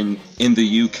listener in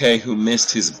the UK who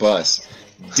missed his bus,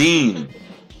 Dean.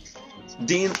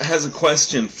 Dean has a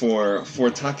question for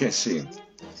Takeshi.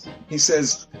 He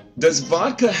says, does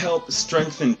vodka help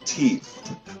strengthen teeth?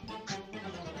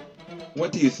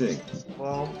 What do you think?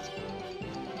 Well,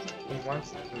 in one,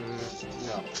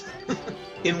 no.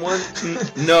 In one,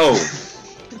 no.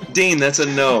 Dean, that's a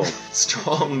no.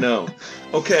 Strong no.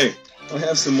 Okay, I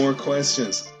have some more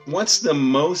questions. What's the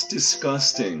most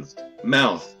disgusting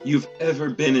mouth you've ever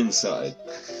been inside?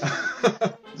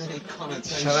 Many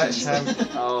connotations. Shall I?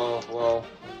 Oh well,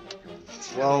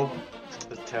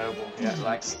 it's terrible. Yeah,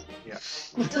 like yeah.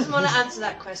 He doesn't want to answer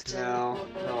that question. No,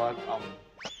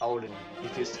 I wouldn't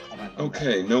refuse to comment. on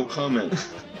Okay, no comment.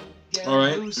 All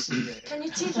right. Can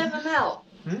your teeth ever melt?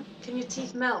 Hmm? Can your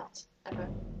teeth melt ever?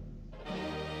 that.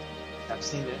 I've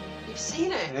seen it. You've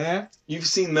seen it? Yeah. You've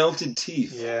seen melted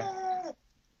teeth. Yeah.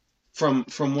 From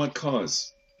what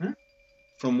cause? Hmm?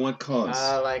 From what cause?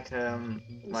 Like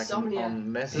Insomnia.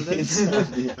 on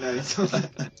Insomnia. No, it's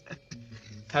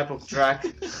type of drug.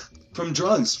 From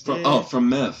drugs. From Yeah. from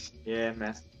meth. Yeah,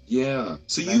 meth. Yeah.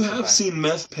 So you Meth have drug. seen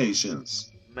meth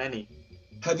patients. Many.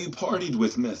 Have you partied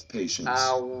with meth patients?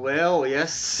 Well,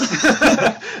 yes.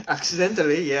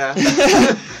 Accidentally, yeah.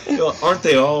 Well, aren't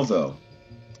they all though?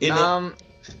 In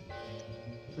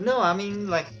No, I mean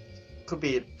like could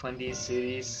be 20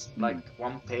 cities. Like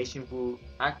one patient who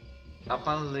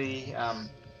apparently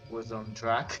was on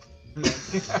drug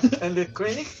in the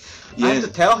clinic. I Yeah. have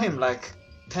to tell him like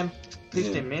 10,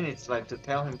 15 minutes, like to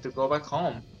tell him to go back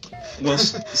home. Well,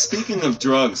 speaking of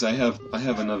drugs, I have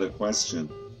another question.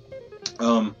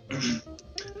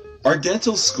 Are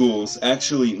dental schools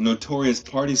actually notorious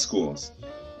party schools?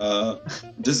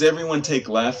 Does everyone take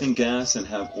laughing gas and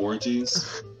have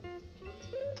orgies?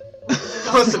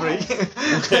 Possibly.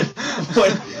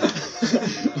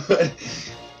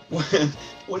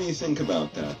 What do you think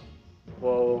about that?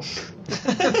 Whoa.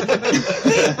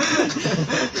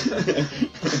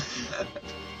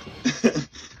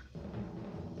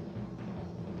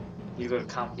 You gotta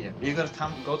come here. You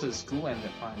gotta go to the school and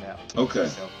then find out. Okay.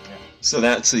 So, yeah. So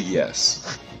that's a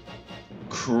yes.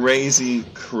 Crazy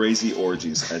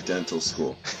orgies at dental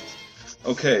school.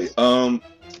 Okay,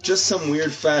 just some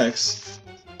weird facts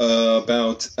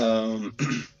about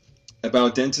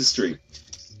dentistry.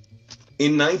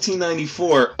 In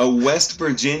 1994, a West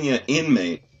Virginia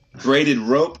inmate braided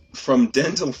rope from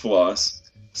dental floss,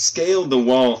 scaled the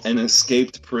wall, and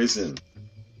escaped prison.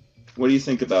 What do you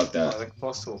think about that? Like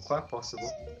possible, quite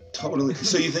possible. Totally.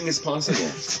 So you think it's possible?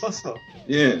 It's possible.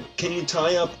 Yeah. Can you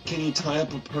tie up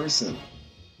a person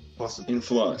Possible. in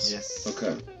floss? Yes.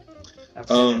 Okay.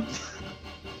 Absolutely.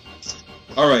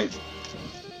 All right.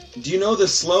 Do you know the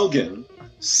slogan,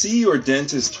 "See your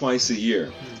dentist twice a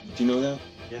year"? Do you know that?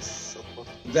 Yes, of course.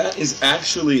 That is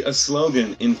actually a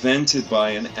slogan invented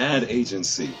by an ad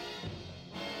agency.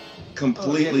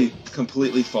 Completely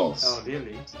false. Oh,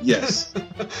 really? Yes.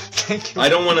 Thank you. I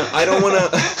don't wanna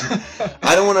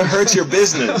hurt your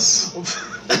business.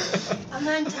 And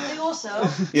then they also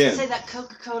Yeah. say that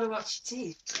Coca-Cola rots your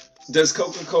teeth. Does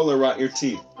Coca-Cola rot your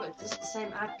teeth? But it's the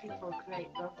same ad people create,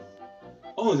 though.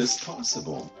 Oh, that's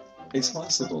possible. It's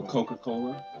possible.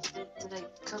 Coca-Cola? Do they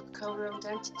Coca-Cola own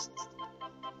dentists?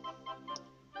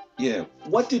 Yeah.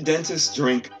 What do dentists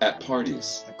drink at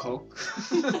parties? A Coke.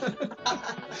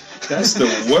 That's the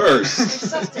worst. It's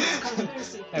such a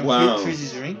conspiracy. And Wow.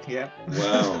 fizzy drink, yeah.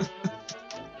 Wow.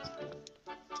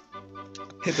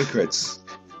 Hypocrites.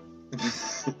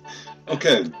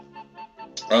 Okay.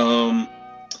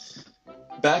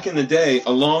 Back in the day,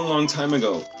 a long time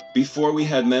ago, before we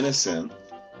had medicine,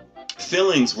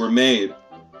 fillings were made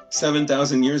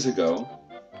 7,000 years ago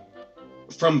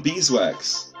from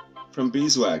beeswax.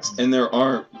 And there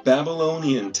are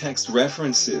Babylonian text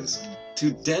references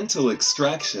to dental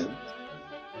extraction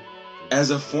as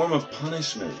a form of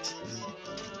punishment.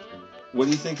 What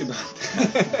do you think about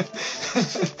that?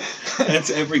 That's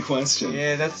every question.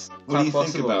 Yeah, that's What do you quite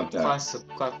think possible. about that?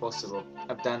 Quite possible.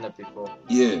 I've done that before.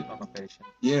 Yeah, I'm a patient.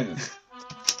 yeah.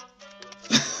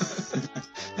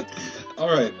 All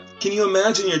right. Can you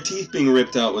imagine your teeth being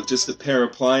ripped out with just a pair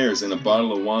of pliers and a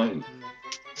bottle of wine?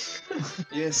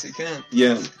 Yes, it can.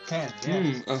 Yeah. Can,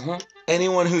 yeah. Uh-huh.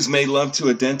 Anyone who's made love to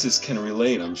a dentist can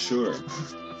relate, I'm sure.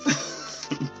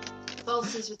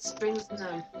 Falsies with springs in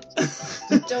them.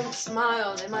 Don't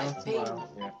smile, they might Don't ping. smile,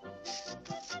 yeah.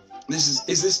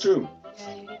 Is this true?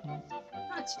 Yeah. No,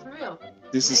 it's for real.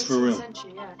 This In is the for real. 18th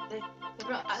century, yeah.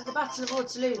 At the Battle of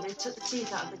Waterloo, they took the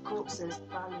teeth out of the corpses at the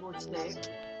Battle of Waterloo,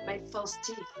 made false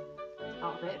teeth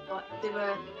out of it, but they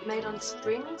were made on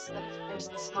springs that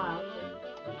supposed to smile.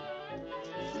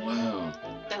 Wow.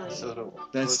 Sort of.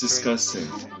 That's disgusting.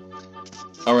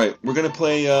 All right, we're gonna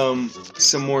play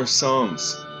some more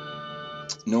songs.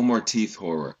 No more teeth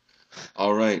horror.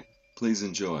 All right, please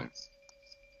enjoy.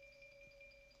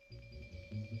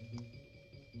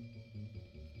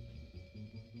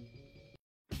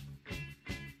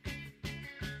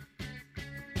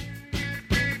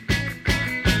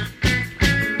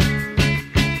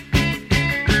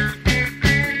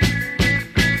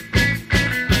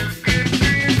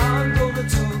 I'm gonna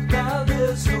talk now,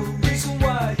 there's no reason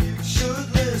why you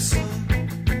should listen.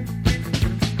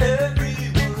 Every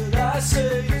word I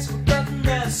say is forgotten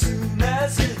as soon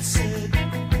as it's said.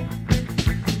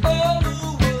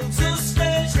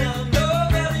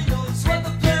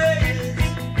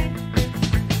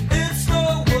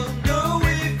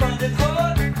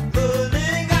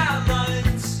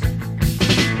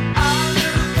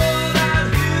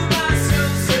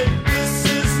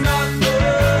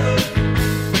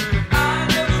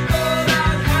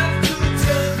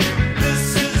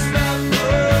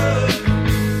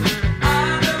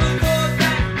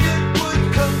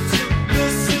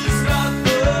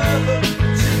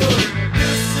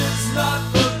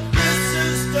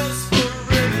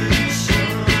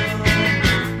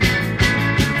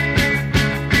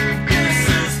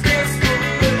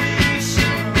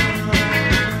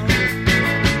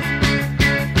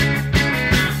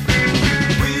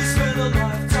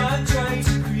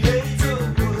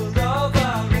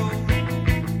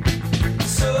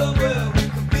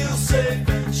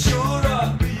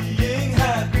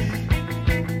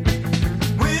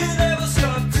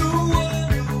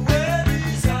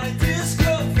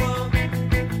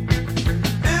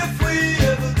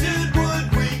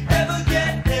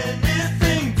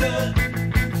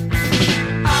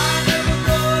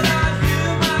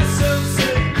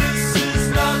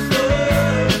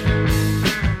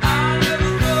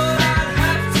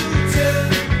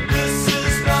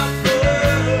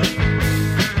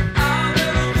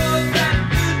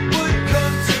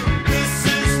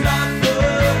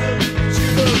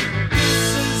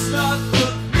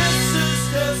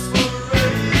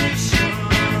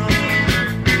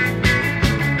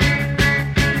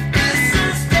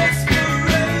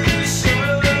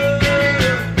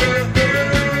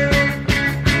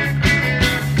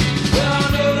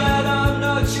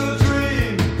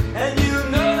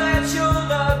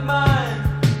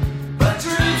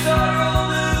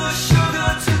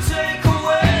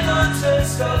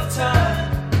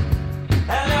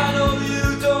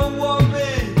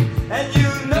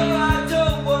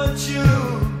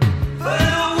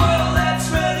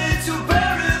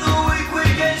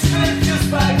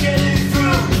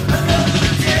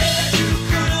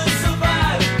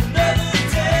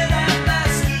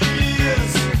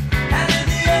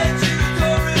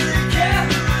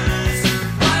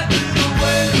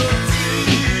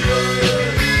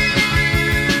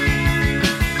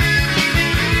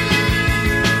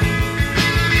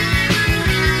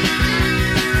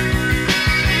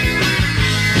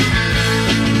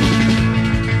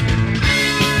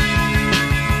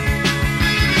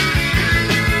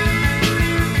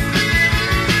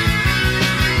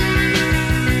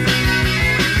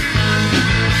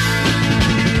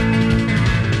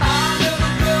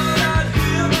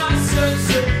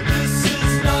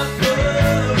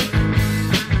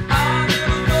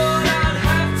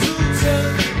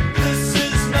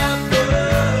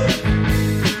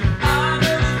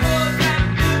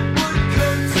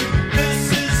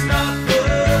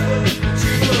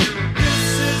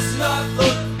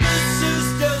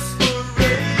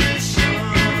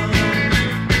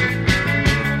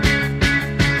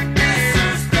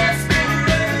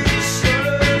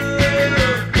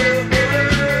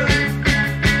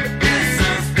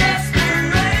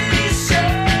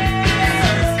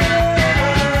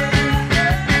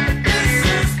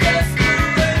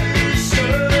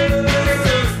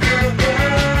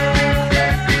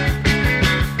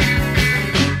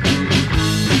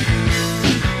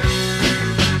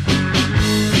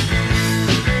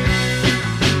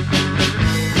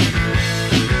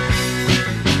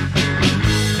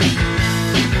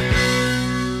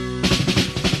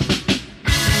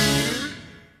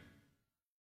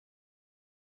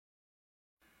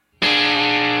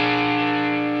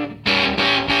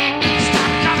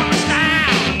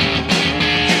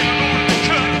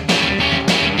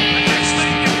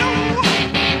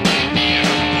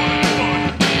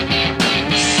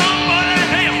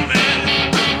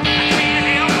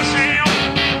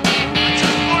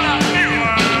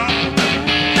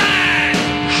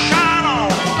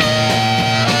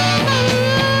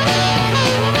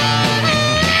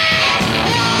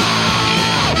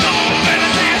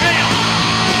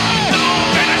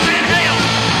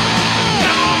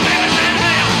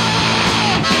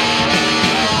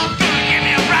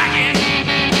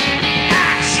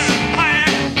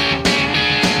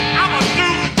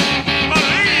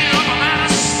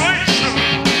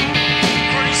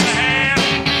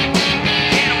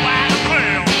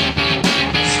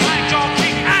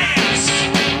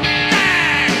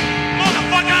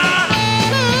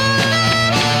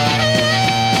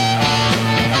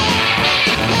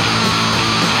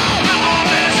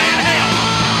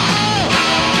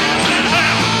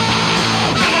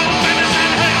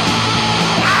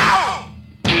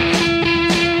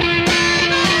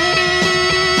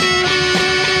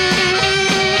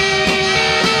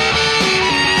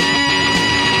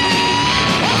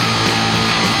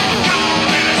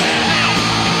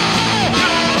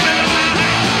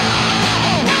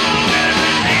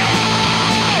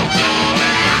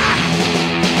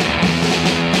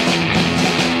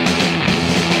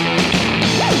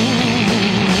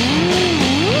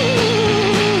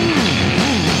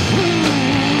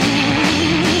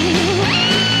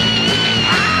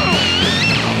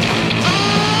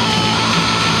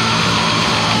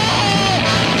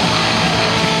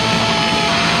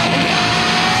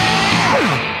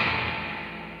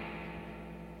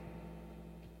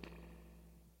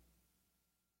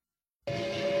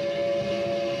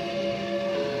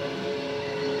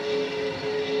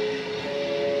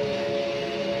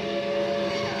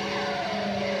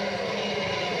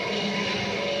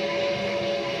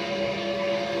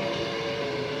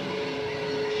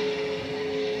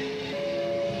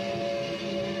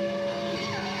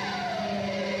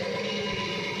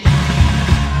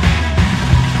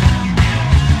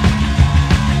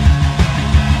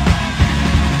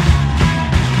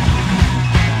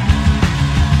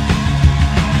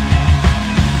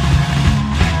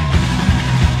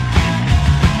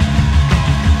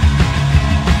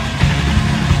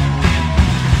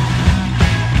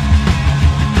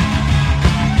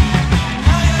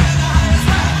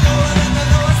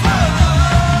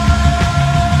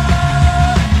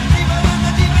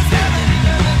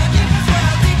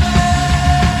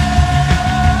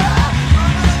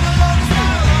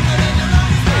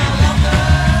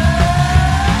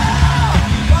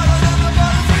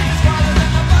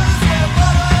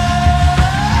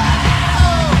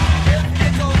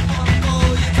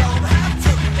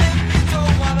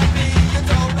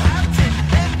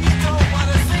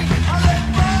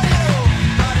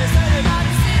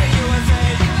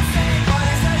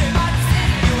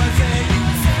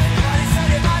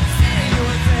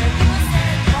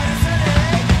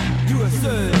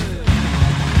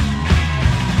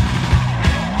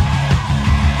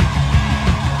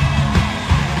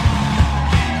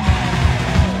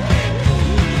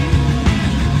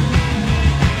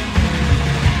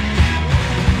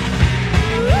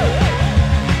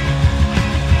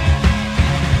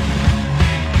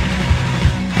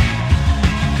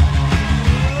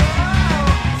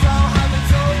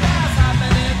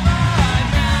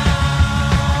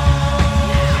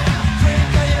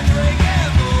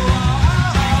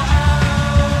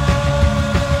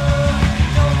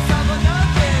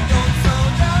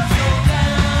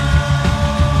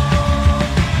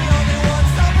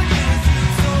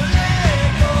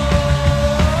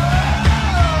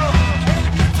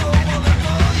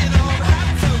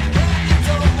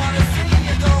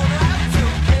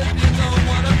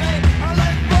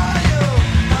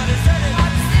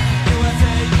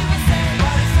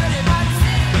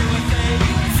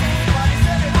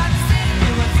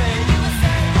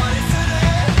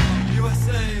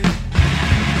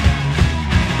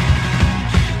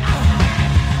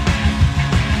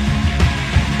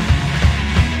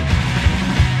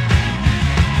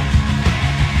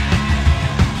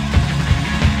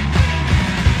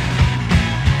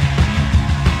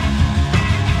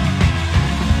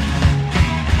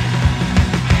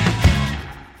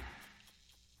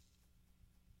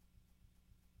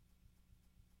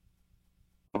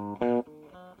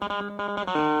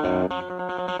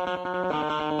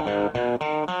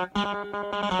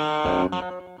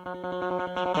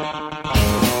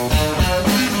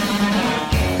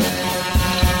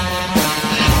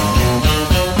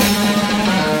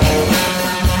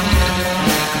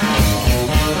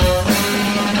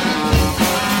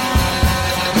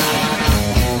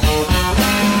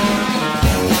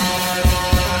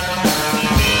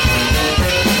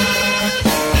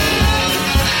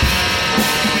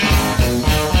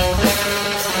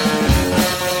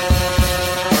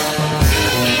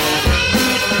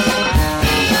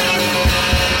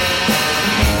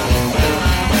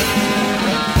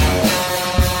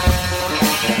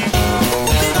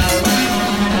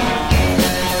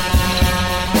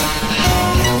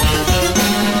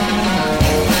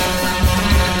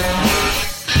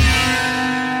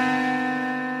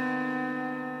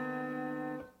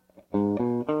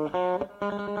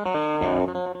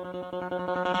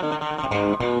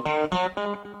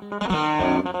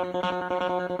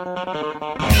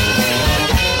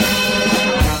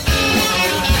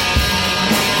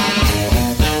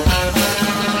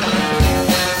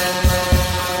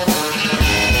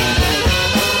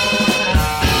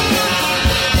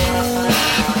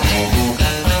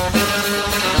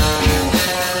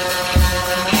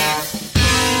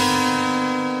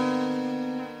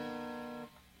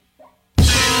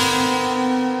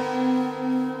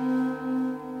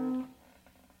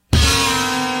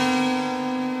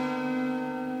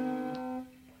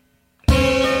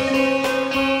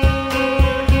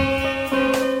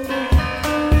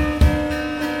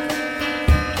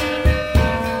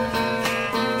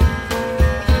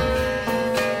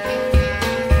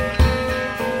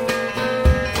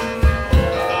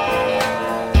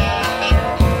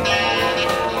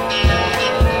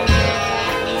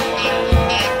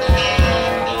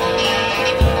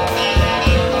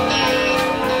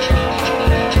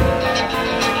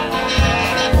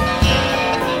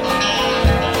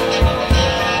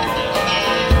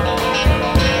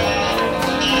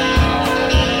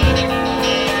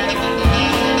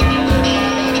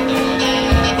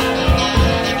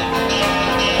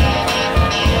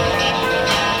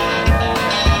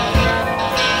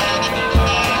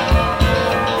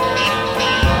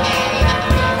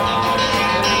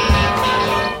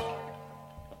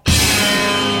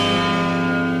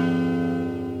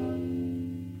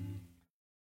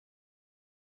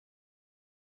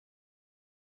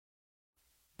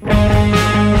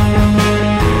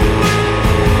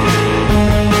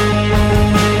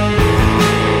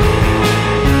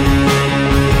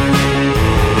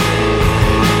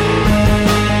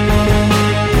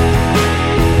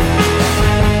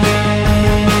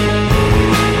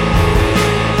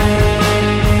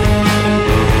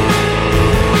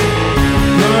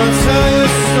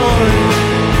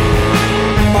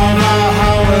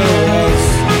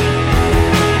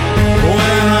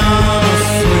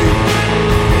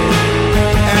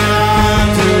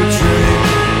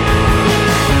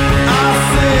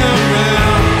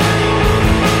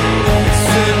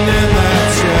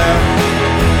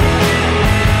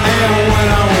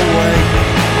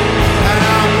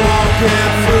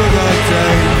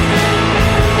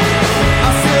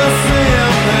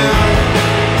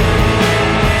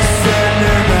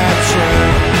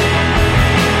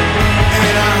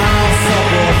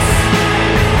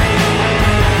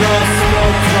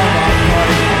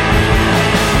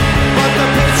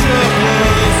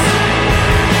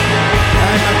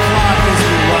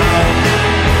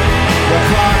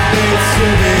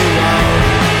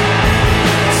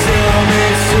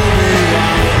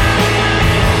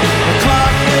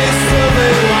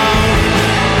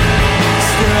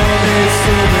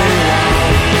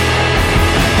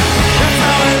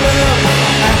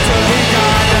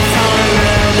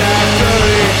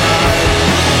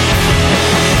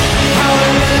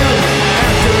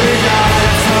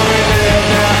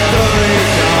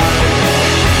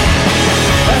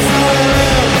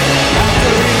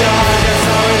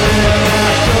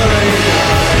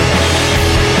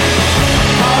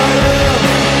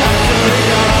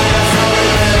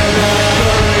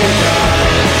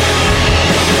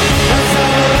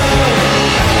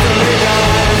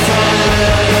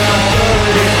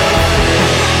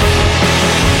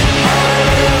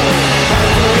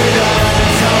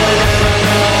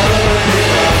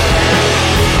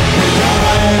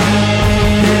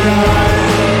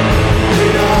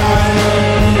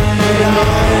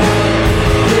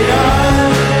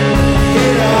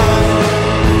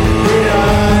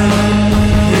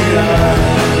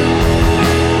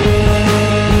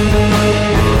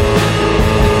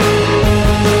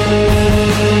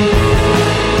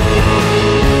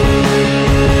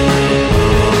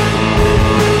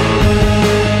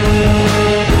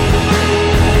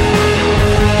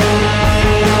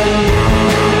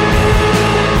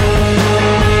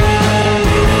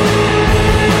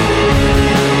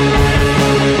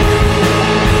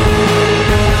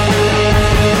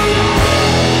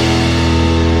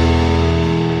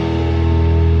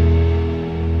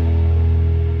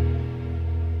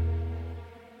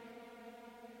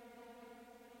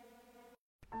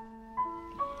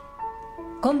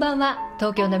 こんばんは、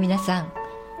東京の皆さん。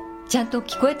ちゃんと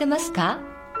聞こえてますか？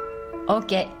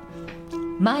 OK。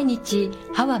毎日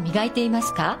歯は磨いていま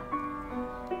すか？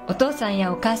お父さん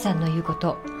やお母さんの言うこ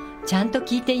と、ちゃんと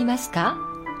聞いていますか？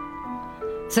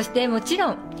そしてもち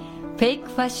ろん、フェイク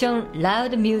ファッションラウ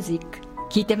ドミュージック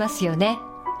聞いてますよね。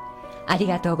あり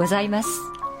がとうございます。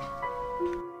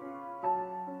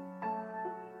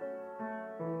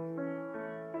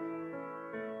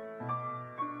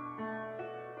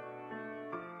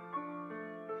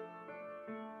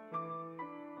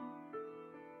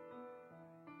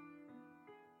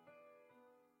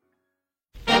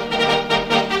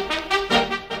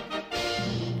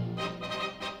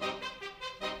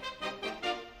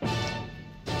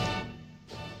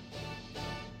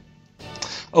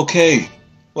Okay,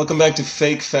 welcome back to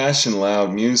Fake Fashion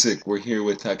Loud Music. We're here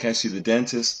with Takeshi the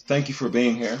dentist. Thank you for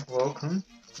being here. Welcome.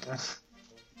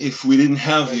 If we didn't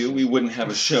have you, we wouldn't have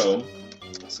a show.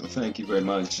 So thank you very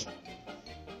much.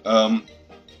 We're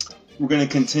going to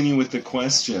continue with the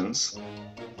questions.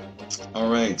 All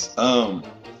right.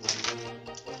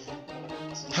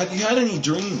 Have you had any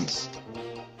dreams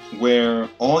where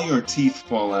all your teeth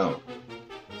fall out?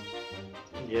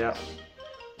 Yeah.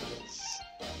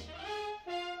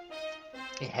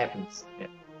 It happens. Yeah.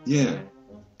 Yeah.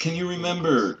 Can you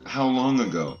remember how long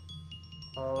ago?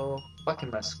 Oh, back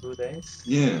in my school days.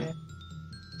 Yeah.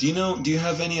 Do you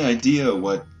have any idea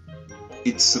what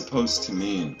it's supposed to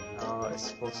mean? It's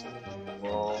supposed to mean,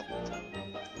 well,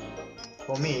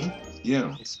 for me,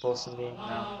 Yeah. it's supposed to mean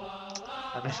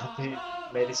I may not be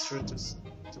made it through to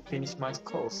finish my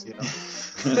course,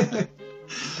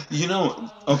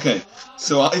 Okay.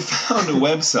 So I found a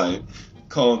website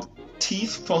called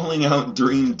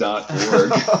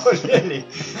teethfallingoutdream.org. Oh, really?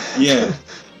 Yeah.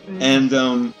 And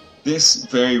this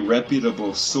very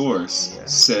reputable source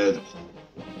said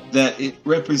that it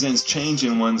represents change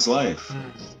in one's life.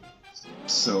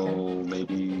 So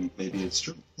maybe it's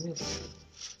true. Yes.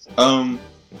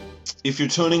 If you're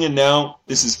tuning in now,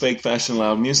 this is Fake Fashion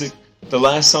Loud Music. The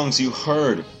last songs you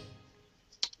heard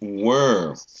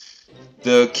were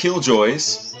the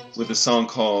Killjoys with a song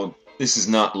called This Is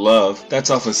Not Love. That's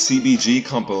off a CBG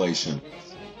compilation.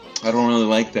 I don't really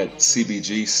like that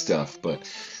CBG stuff, but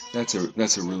that's a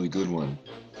really good one.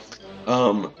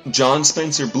 John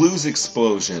Spencer Blues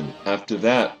Explosion after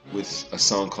that with a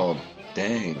song called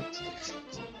Dang.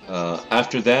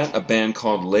 After that, a band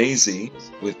called Lazy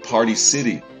with Party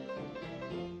City.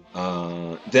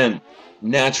 Then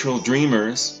Natural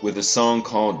Dreamers with a song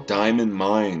called Diamond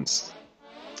Mines.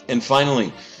 And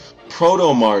finally,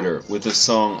 Proto Martyr with the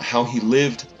song How He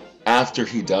Lived After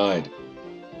He Died.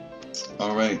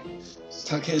 All right,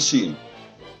 Takeshi.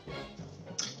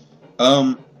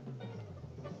 Have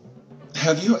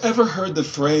you ever heard the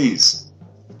phrase,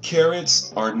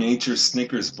 carrots are nature's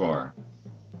Snickers bar?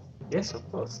 Yes, of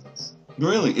course.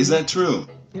 Really? Is that true?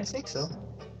 Yes, I think so.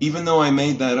 Even though I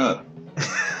made that up.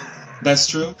 That's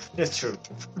true? That's true.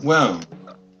 Wow.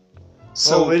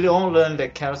 So we all learned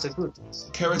that carrots are good.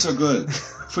 Carrots are good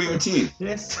for your teeth.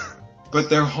 Yes. But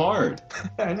they're hard.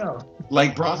 I know.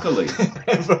 Like broccoli.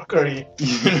 Broccoli.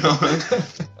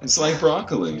 It's like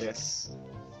broccoli. Yes.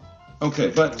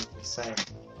 Okay, but Same.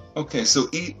 Okay, so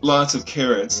eat lots of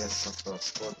carrots. Yes, of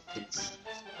course. For the kids.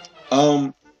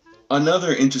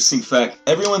 Another interesting fact,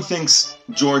 everyone thinks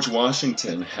George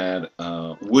Washington had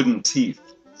wooden teeth.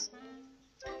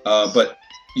 But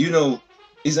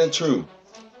is that true?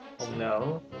 Oh,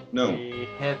 no. No. He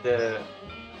had the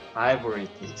ivory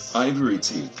teeth. Ivory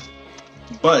teeth.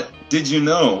 But did you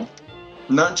know,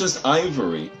 not just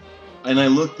ivory, and I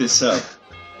looked this up,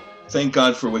 thank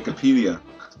God for Wikipedia,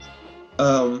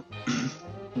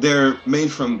 they're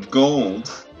made from gold,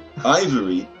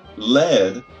 ivory,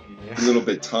 lead, a little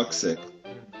bit toxic,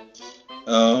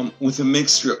 with a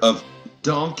mixture of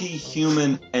donkey,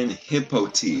 human, and hippo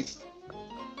teeth.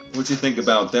 What do you think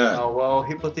about that? Oh, well,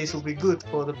 hippo teeth will be good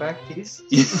for the back teeth.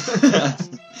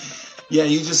 Yeah,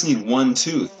 you just need one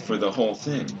tooth for the whole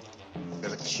thing.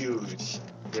 Got a huge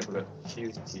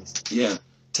teeth. Yeah,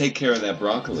 take care of that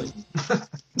broccoli.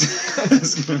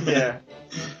 Yeah.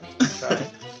 Right.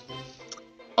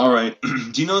 All right.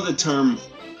 Do you know the term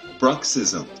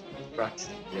bruxism?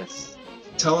 Bruxism, yes.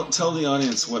 Tell the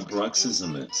audience what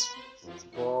bruxism is.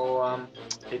 Well,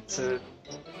 it's a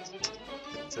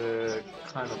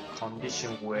kind of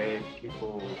condition where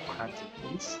people can't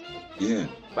teeth. Yeah.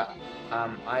 But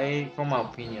from my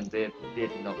opinion, they're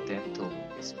not dental.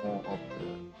 It's more of the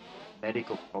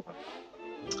medical problem.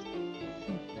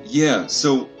 Yeah.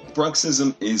 So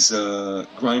bruxism is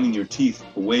grinding your teeth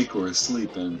awake or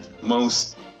asleep, and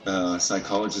most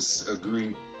psychologists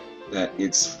agree that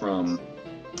it's from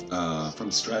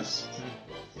stress.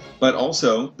 But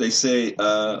also, they say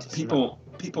people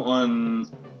on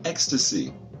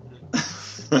ecstasy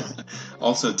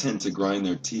also tend to grind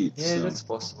their teeth. Yeah, so. that's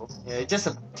possible. Yeah, just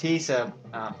a teeth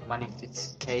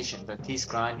magnification, the teeth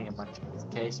grinding and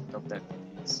magnification of that.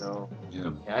 So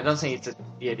Yeah. I don't think it's a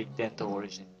really dental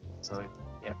origin. So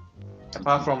yeah,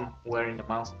 apart from wearing the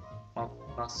mouth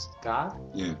guard,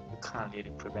 Yeah. you can't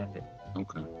really prevent it.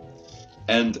 Okay.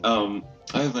 And I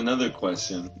have another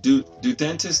question. Do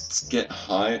dentists get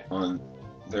high on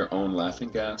their own laughing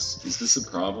gas? Is this a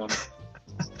problem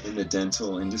in the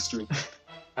dental industry?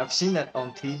 I've seen that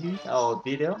on TV or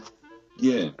video.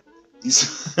 Yeah.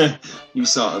 You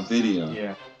saw a video.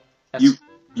 Yeah.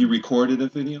 You recorded a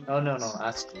video? Oh no,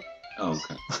 that's good. Oh,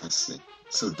 okay. I see.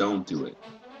 So don't do it.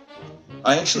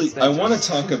 I want to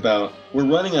talk about, we're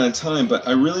running out of time, but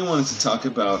I really wanted to talk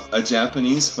about a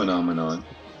Japanese phenomenon.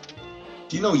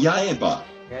 Do you know yaeba?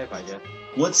 Yaeba, yeah.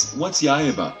 What's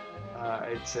yaeba?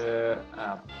 It's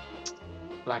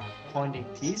like pointing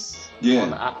teeth Yeah. on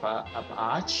the upper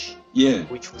arch, Yeah.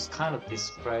 which was kind of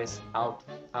displayed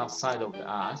outside of the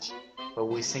arch, but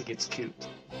we think it's cute.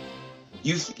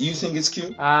 You think it's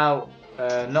cute?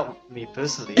 Not me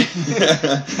personally,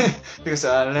 because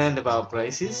I learned about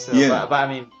braces. So, Yeah. but I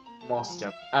mean,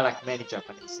 I like many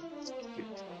Japanese. It's cute.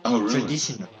 Oh, really?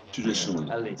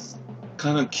 Traditionally, at least.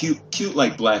 Kind of cute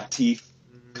like black teeth.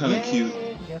 Kind of cute.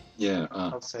 Yeah. Yeah.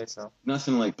 I'll say so.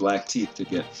 Nothing like black teeth to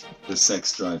get the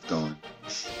sex drive going.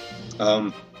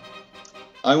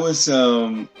 I was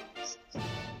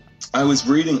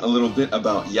reading a little bit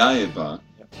about yaeba.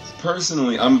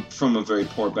 Personally, I'm from a very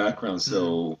poor background,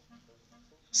 so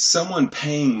someone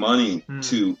paying money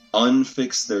to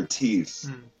unfix their teeth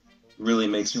really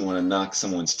makes me want to knock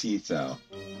someone's teeth out.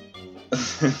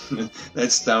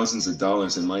 That's thousands of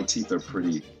dollars, and my teeth are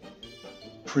pretty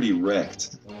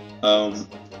wrecked.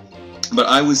 But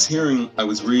I was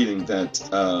reading that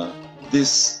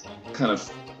this kind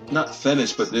of, not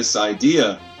fetish, but this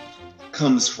idea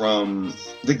comes from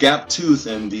the gap tooth,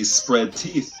 and these spread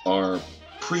teeth are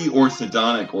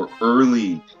pre-orthodontic or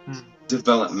early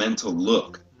developmental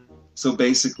look. So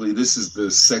basically, this is the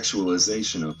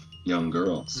sexualization of young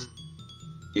girls.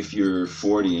 If you're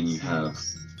 40 and you have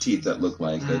teeth that look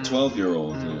like a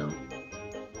 12-year-old,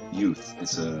 youth.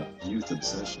 It's a youth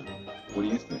obsession. What do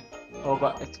you think? Oh,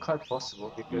 but it's quite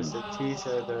possible because the teeth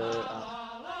are the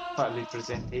quite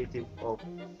representative of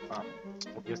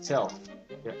yourself.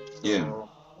 Yeah. Yeah. So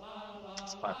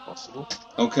it's quite possible.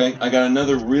 Okay, I got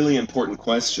another really important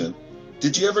question.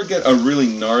 Did you ever get a really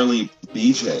gnarly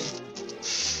BJ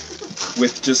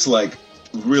with just like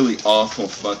really awful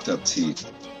fucked up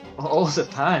teeth? All the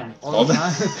time. All the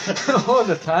time. All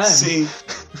the time. See,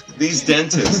 these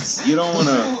dentists, you don't want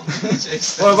to.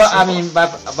 Well, but I mean,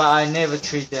 but I never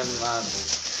treat them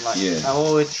like. Yeah. I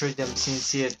always treat them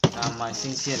sincere. My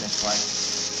sincereness, like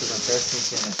to the best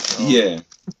sincereness. So. Yeah,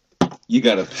 you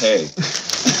gotta pay.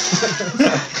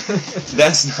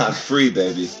 That's not free,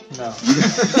 baby. No.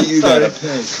 You gotta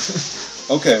pay.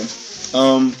 Okay.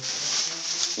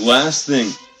 Last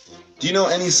thing. Do you know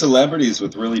any celebrities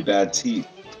with really bad teeth?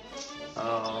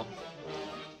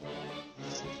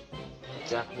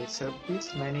 Japanese celebrities,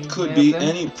 many. Could be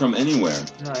any from anywhere.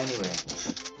 No, anywhere.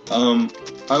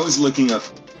 I was looking up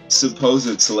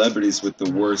supposed celebrities with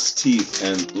the worst teeth,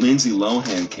 and Lindsay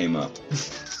Lohan came up.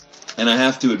 And I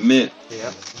have to admit,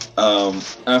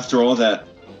 after all that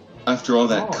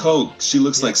coke, she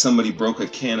looks like somebody broke a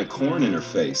can of corn in her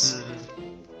face.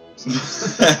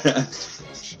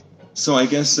 So I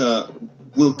guess,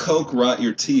 will coke rot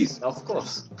your teeth? Of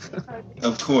course.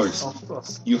 Of course. Of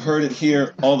course. You heard it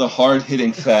here, all the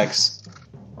hard-hitting facts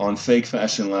on Fake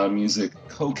Fashion Loud Music.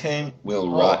 Cocaine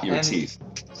will rot your teeth.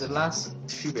 The last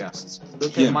trivias.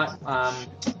 Look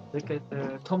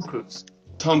at Tom Cruise.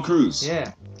 Tom Cruise.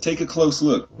 Yeah. Take a close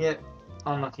look. Yeah.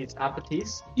 On his upper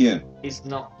teeth. Yeah. It's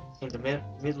not in the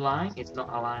midline. It's not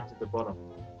aligned to the bottom.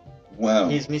 Wow.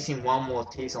 He's missing one more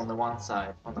teeth on the one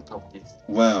side, on the top teeth.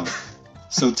 Wow.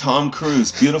 So Tom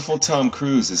Cruise, beautiful Tom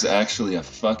Cruise, is actually a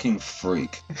fucking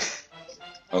freak.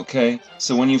 Okay?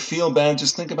 So when you feel bad,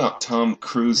 just think about Tom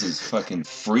Cruise's fucking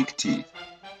freak teeth.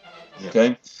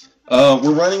 Okay?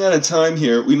 We're running out of time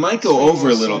here. We might go over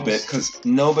a little bit because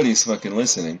nobody's fucking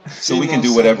listening. So we can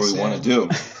do whatever we want to do.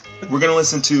 We're going to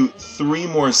listen to 3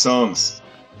 more songs.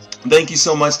 Thank you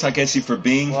so much, Takeshi, for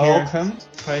being here. Welcome.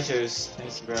 Pleasures.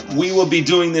 Thank you very much. We will be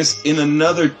doing this in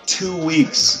another 2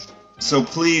 weeks. So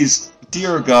please,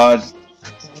 dear God,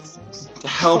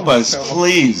 help us,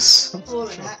 please.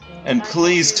 And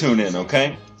please tune in,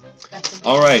 okay?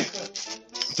 All right.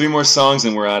 3 more songs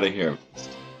and we're out of here.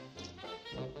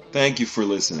 Thank you for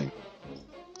listening.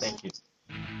 Thank you.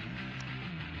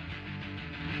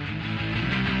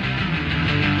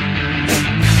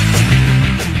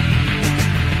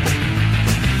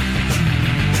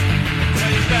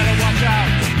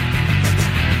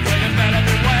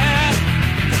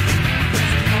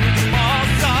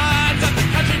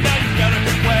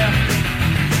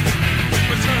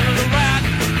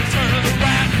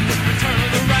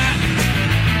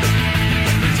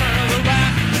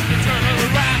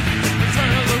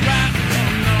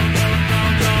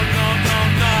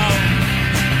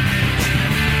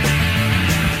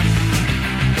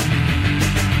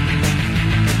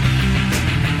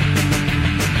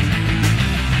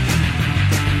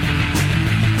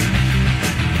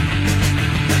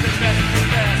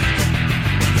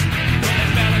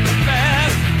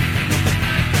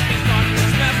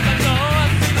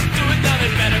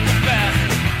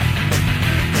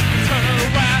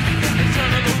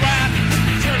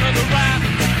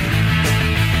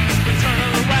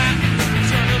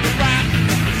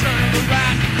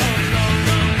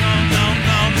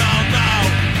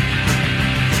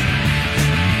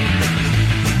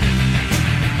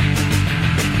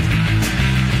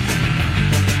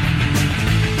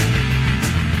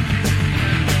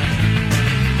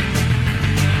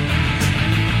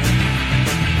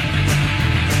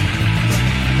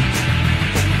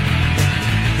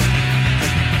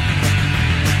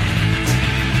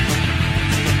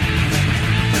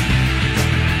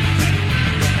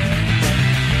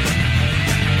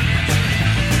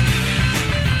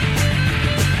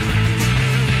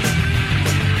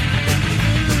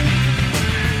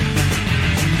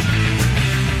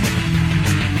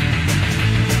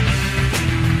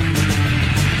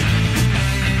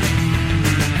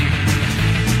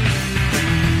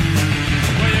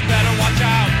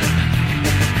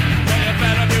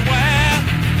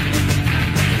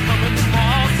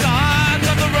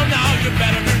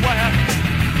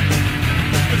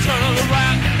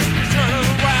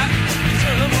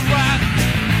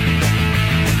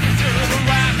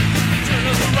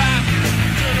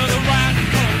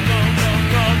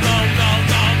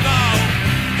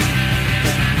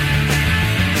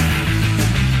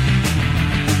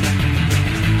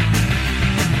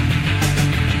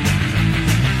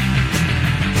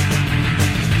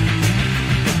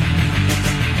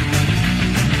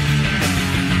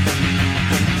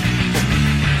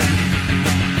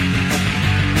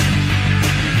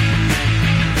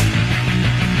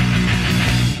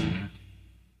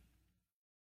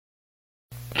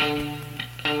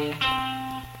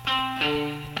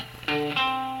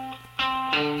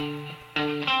 On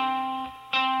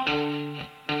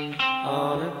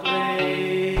a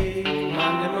bleak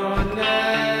Monday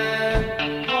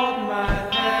morning, hold my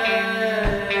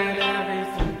head,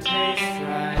 everything tastes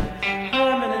right,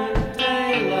 permanent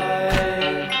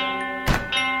daylight,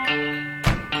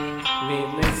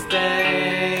 neatly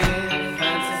stained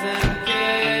fences and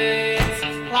gates,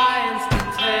 lions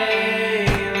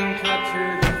contained, cut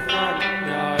through the front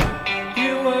yard.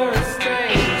 You were a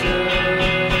stranger.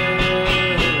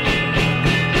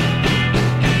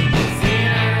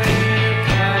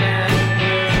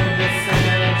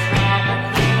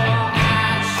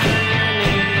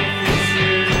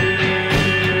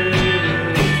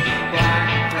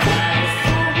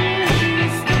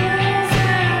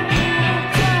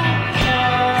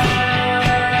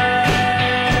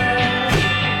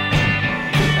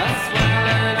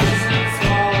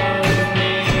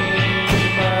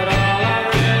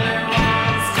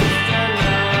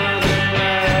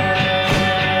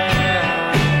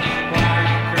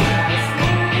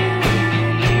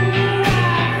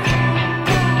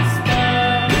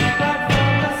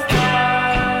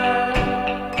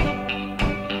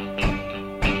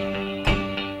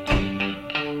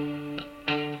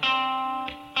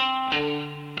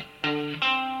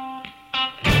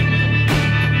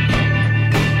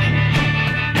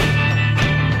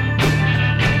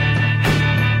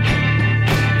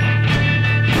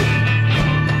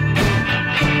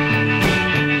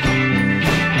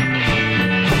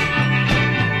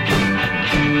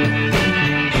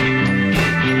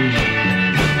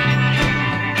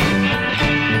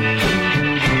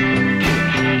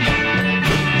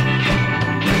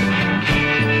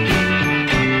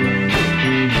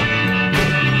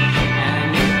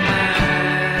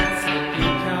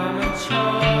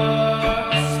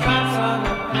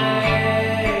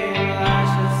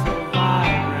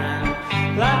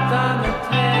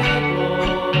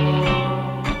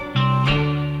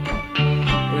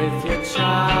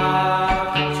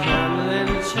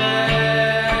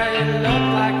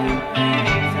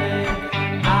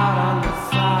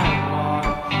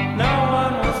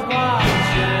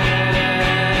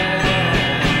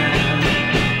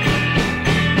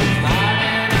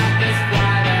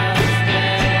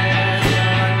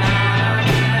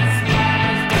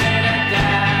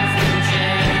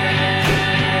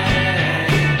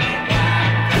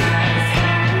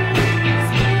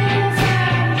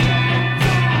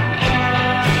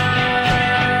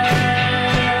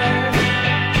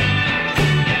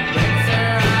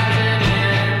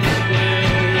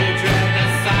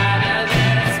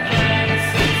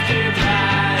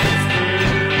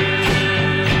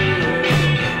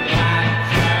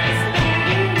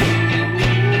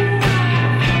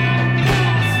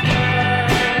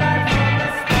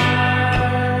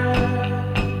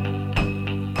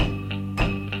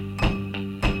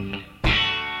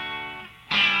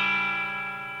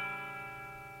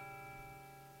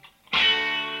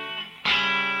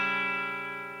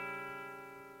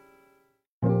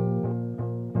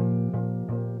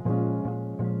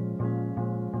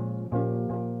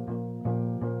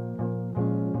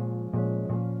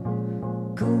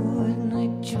 Good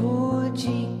night,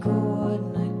 Georgie, good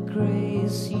night,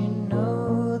 Grace. You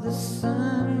know the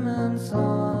Sandman's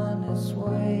on his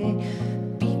way,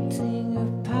 beating a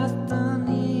path down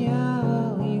the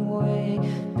alleyway,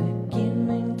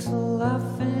 beginning to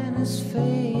laugh in his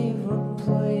favorite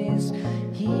place.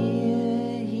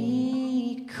 Here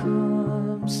he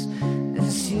comes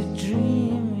as you're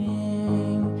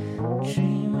dreaming,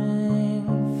 dreaming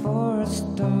for a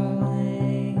starling.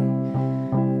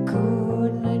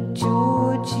 Good night,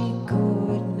 Georgie,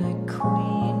 good night,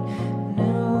 Queen.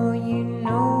 Now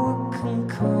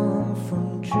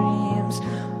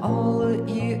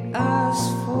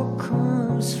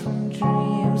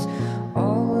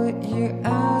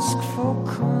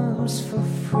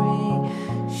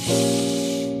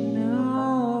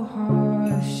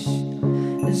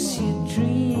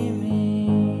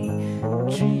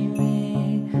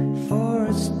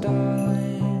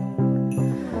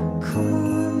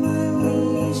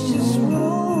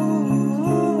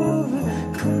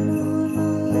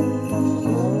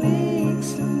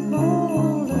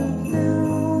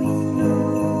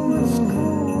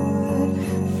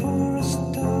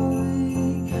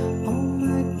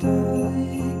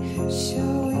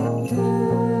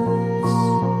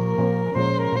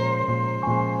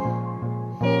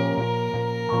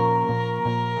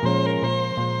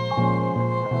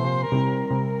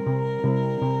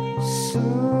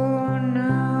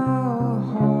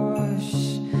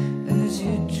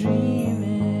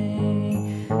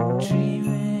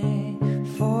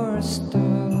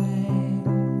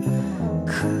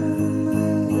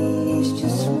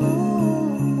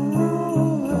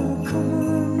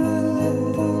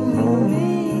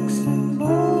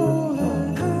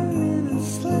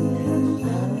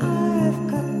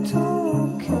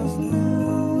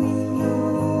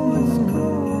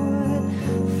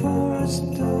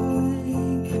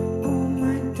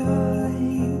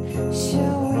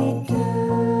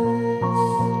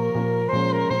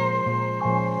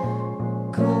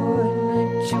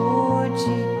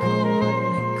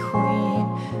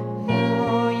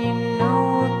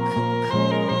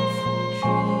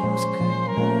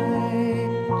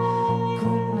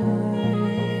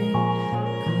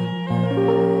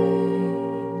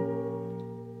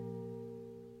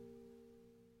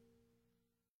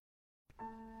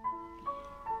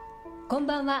こん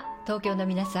ばんは、東京の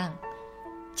皆さん。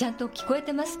ちゃんと聞こえ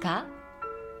てますか？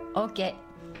 OK。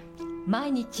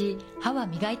毎日歯は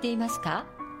磨いていますか？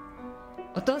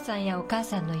お父さんやお母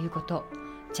さんの言うこと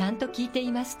ちゃんと聞いて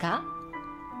いますか？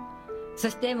そ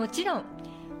してもちろん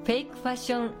フェイクファッ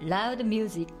ションラウドミュー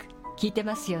ジック聞いて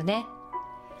ますよね。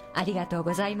ありがとう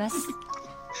ございます。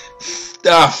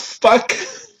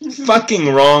Fucking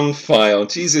wrong file.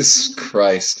 Jesus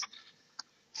Christ.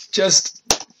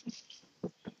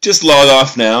 Just log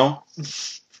off now.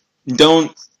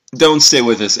 Don't stay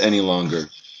with us any longer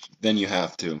than you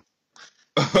have to.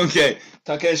 Okay,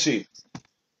 Takeshi,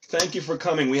 thank you for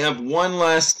coming. We have one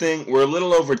last thing. We're a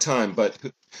little over time, but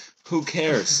who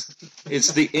cares?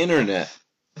 It's the internet.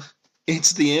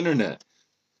 It's the internet.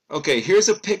 Okay, here's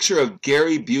a picture of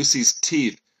Gary Busey's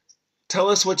teeth. Tell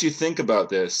us what you think about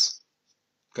this.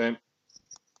 Okay?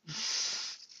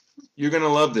 You're gonna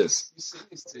love this. You see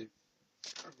his teeth?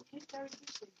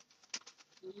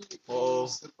 Oh.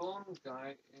 He's the Bond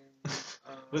guy in.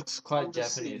 Looks quite Under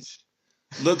Japanese.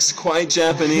 Siege. Looks quite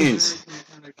Japanese. American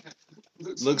kind of cat.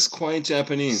 Looks quite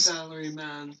Japanese. Salary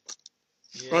man.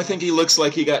 Or I think he looks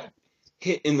like he got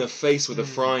hit in the face with a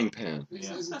frying pan.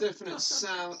 There's a definite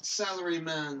salary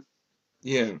man.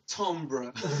 Yeah.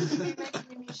 Tombra.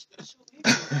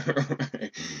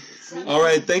 All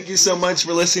right. Thank you so much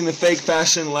for listening to Fake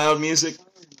Fashion Loud Music.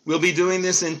 We'll be doing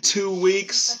this in 2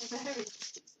 weeks.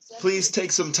 Please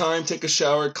take some time, take a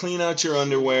shower, clean out your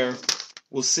underwear.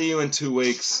 We'll see you in 2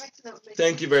 weeks.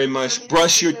 Thank you very much.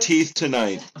 Brush your teeth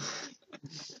tonight.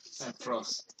 And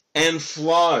floss. And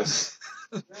floss.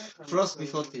 Floss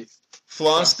before teeth.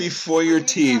 Floss before your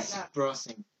teeth.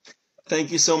 Flossing.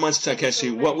 Thank you so much,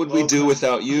 Takeshi. What would we do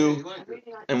without you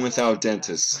and without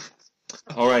dentists?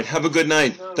 All right. Have a good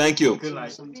night. Thank you. Good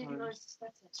night. Sometimes.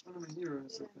 It's one of my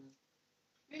heroes.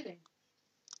 Really?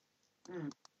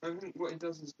 I think what he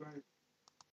does is great.